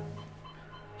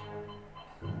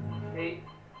 Hey,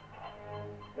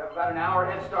 you have about an hour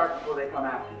head start before they come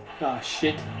after you. Ah,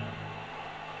 shit.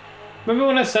 Remember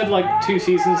when I said like 2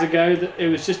 seasons ago that it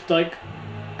was just like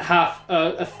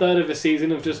a third of a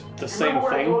season of just the same Remember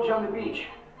what I thing? told you on the beach?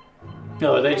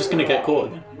 No, are they just going to get caught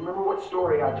again? You remember what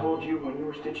story I told you when you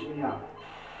were stitching me up?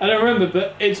 I don't remember,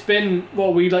 but it's been,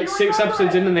 what, we like 6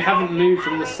 episodes in and they haven't moved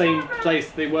from the same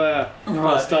place they were from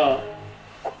the start.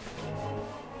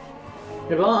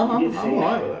 Yeah, but I'm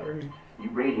alright with that, really. You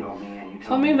radio me and you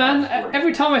tell I mean, me man, the story.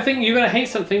 every time I think you're going to hate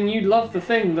something, you love the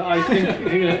thing that I think you're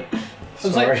going to... I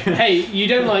was like, hey, you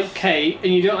don't like Kate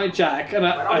and you don't like Jack, and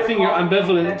I think you're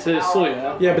ambivalent to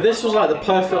Sawyer. Yeah, but this was like the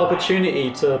perfect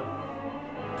opportunity to,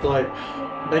 like,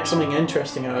 make something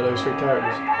interesting out of those 3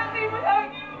 characters.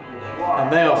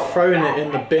 And they are throwing it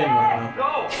in the bin right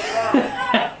now.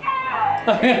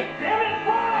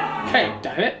 Kate,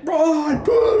 damn it. Oh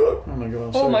my god,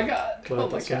 I'm so Oh my god. glad Oh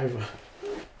my that's god. over.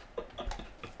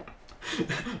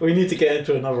 We need to get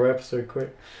into another episode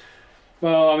quick.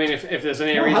 Well, I mean, if there's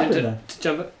any What reason happened to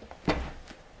jump it.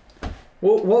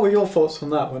 What were your thoughts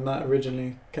on that when that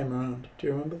originally came around? Do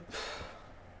you remember?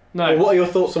 No. Or what are your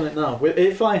thoughts on it now?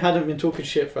 If I hadn't been talking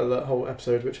shit for that whole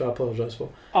episode, which I apologise for.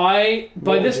 By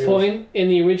What this was point in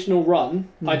the original run,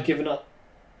 Hmm. I'd given up.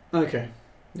 Okay.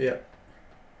 Yeah.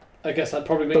 I guess that'd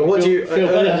probably make But me what feel, do you... feel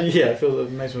better. yeah,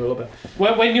 it makes me feel a lot better.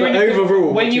 When you're But in overall,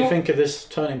 when what do you think of this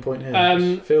turning point here?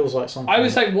 It feels like something... I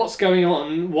was like, what's going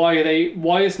on? Why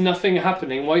is nothing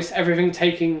happening? Why is everything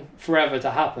taking forever to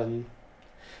happen?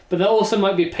 But that also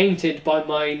might be painted by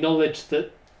my knowledge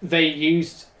that they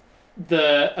used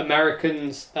the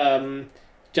Americans'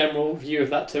 general view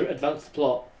of that to advance the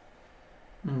plot.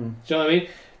 Mm. Do you know what I mean?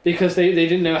 Because they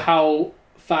didn't know how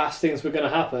fast things were going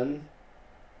to happen.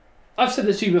 I've said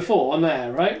this to you before on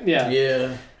there, right? Yeah.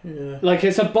 Yeah. Like,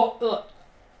 it's a bot.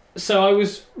 So I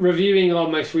was reviewing our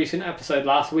most recent episode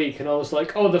last week, and I was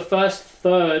like, "Oh, the first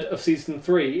third of season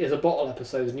 3 is a bottle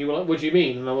episode," and you were like, "What do you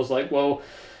mean?" And I was like, "Well,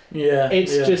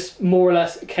 it's just more or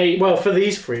less Kate." Well, for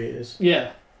these 3 it is.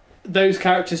 Yeah, those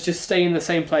characters just stay in the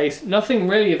same place. Nothing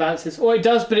really advances, or it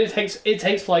does, but it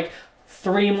takes like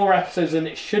 3 more episodes than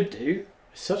it should do.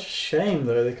 It's such a shame,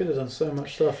 though. They could have done so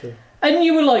much stuff here. And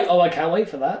you were like, "Oh, I can't wait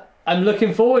for that. I'm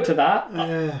looking forward to that."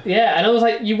 Yeah, and I was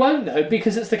like, you won't though,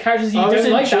 because it's the characters you don't like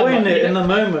that much. I was enjoying it in the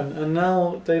moment, and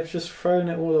now they've just thrown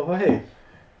it all away.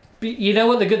 But you know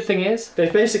what the good thing is?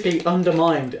 They've basically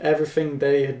undermined everything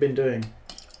they had been doing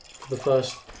for the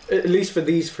first, at least for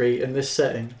these 3 in this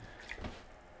setting.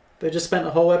 They just spent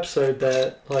a whole episode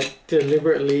there, like,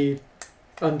 deliberately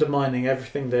undermining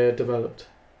everything they had developed.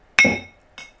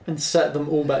 And set them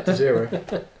all back to 0.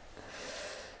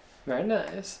 Very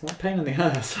nice. What a pain in the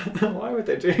ass. Why would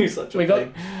they do such a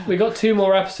thing? We got 2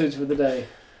 more episodes for the day.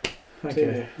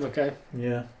 Okay. 2 more. Okay.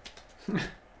 Yeah.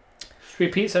 Should we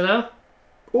pizza now?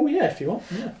 Oh yeah, if you want.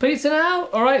 Yeah. Pizza now?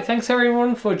 Alright, thanks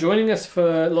everyone for joining us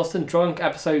for Lost and Drunk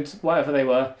episodes, whatever they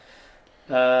were.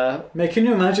 Mate, can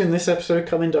you imagine this episode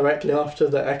coming directly after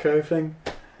the Echo thing?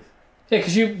 Yeah,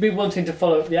 because you'd be wanting to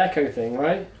follow up the Echo thing,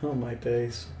 right? Oh my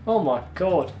days. Oh my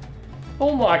god.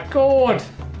 Oh my god!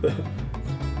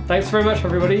 Thanks very much,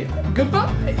 everybody.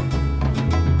 Goodbye!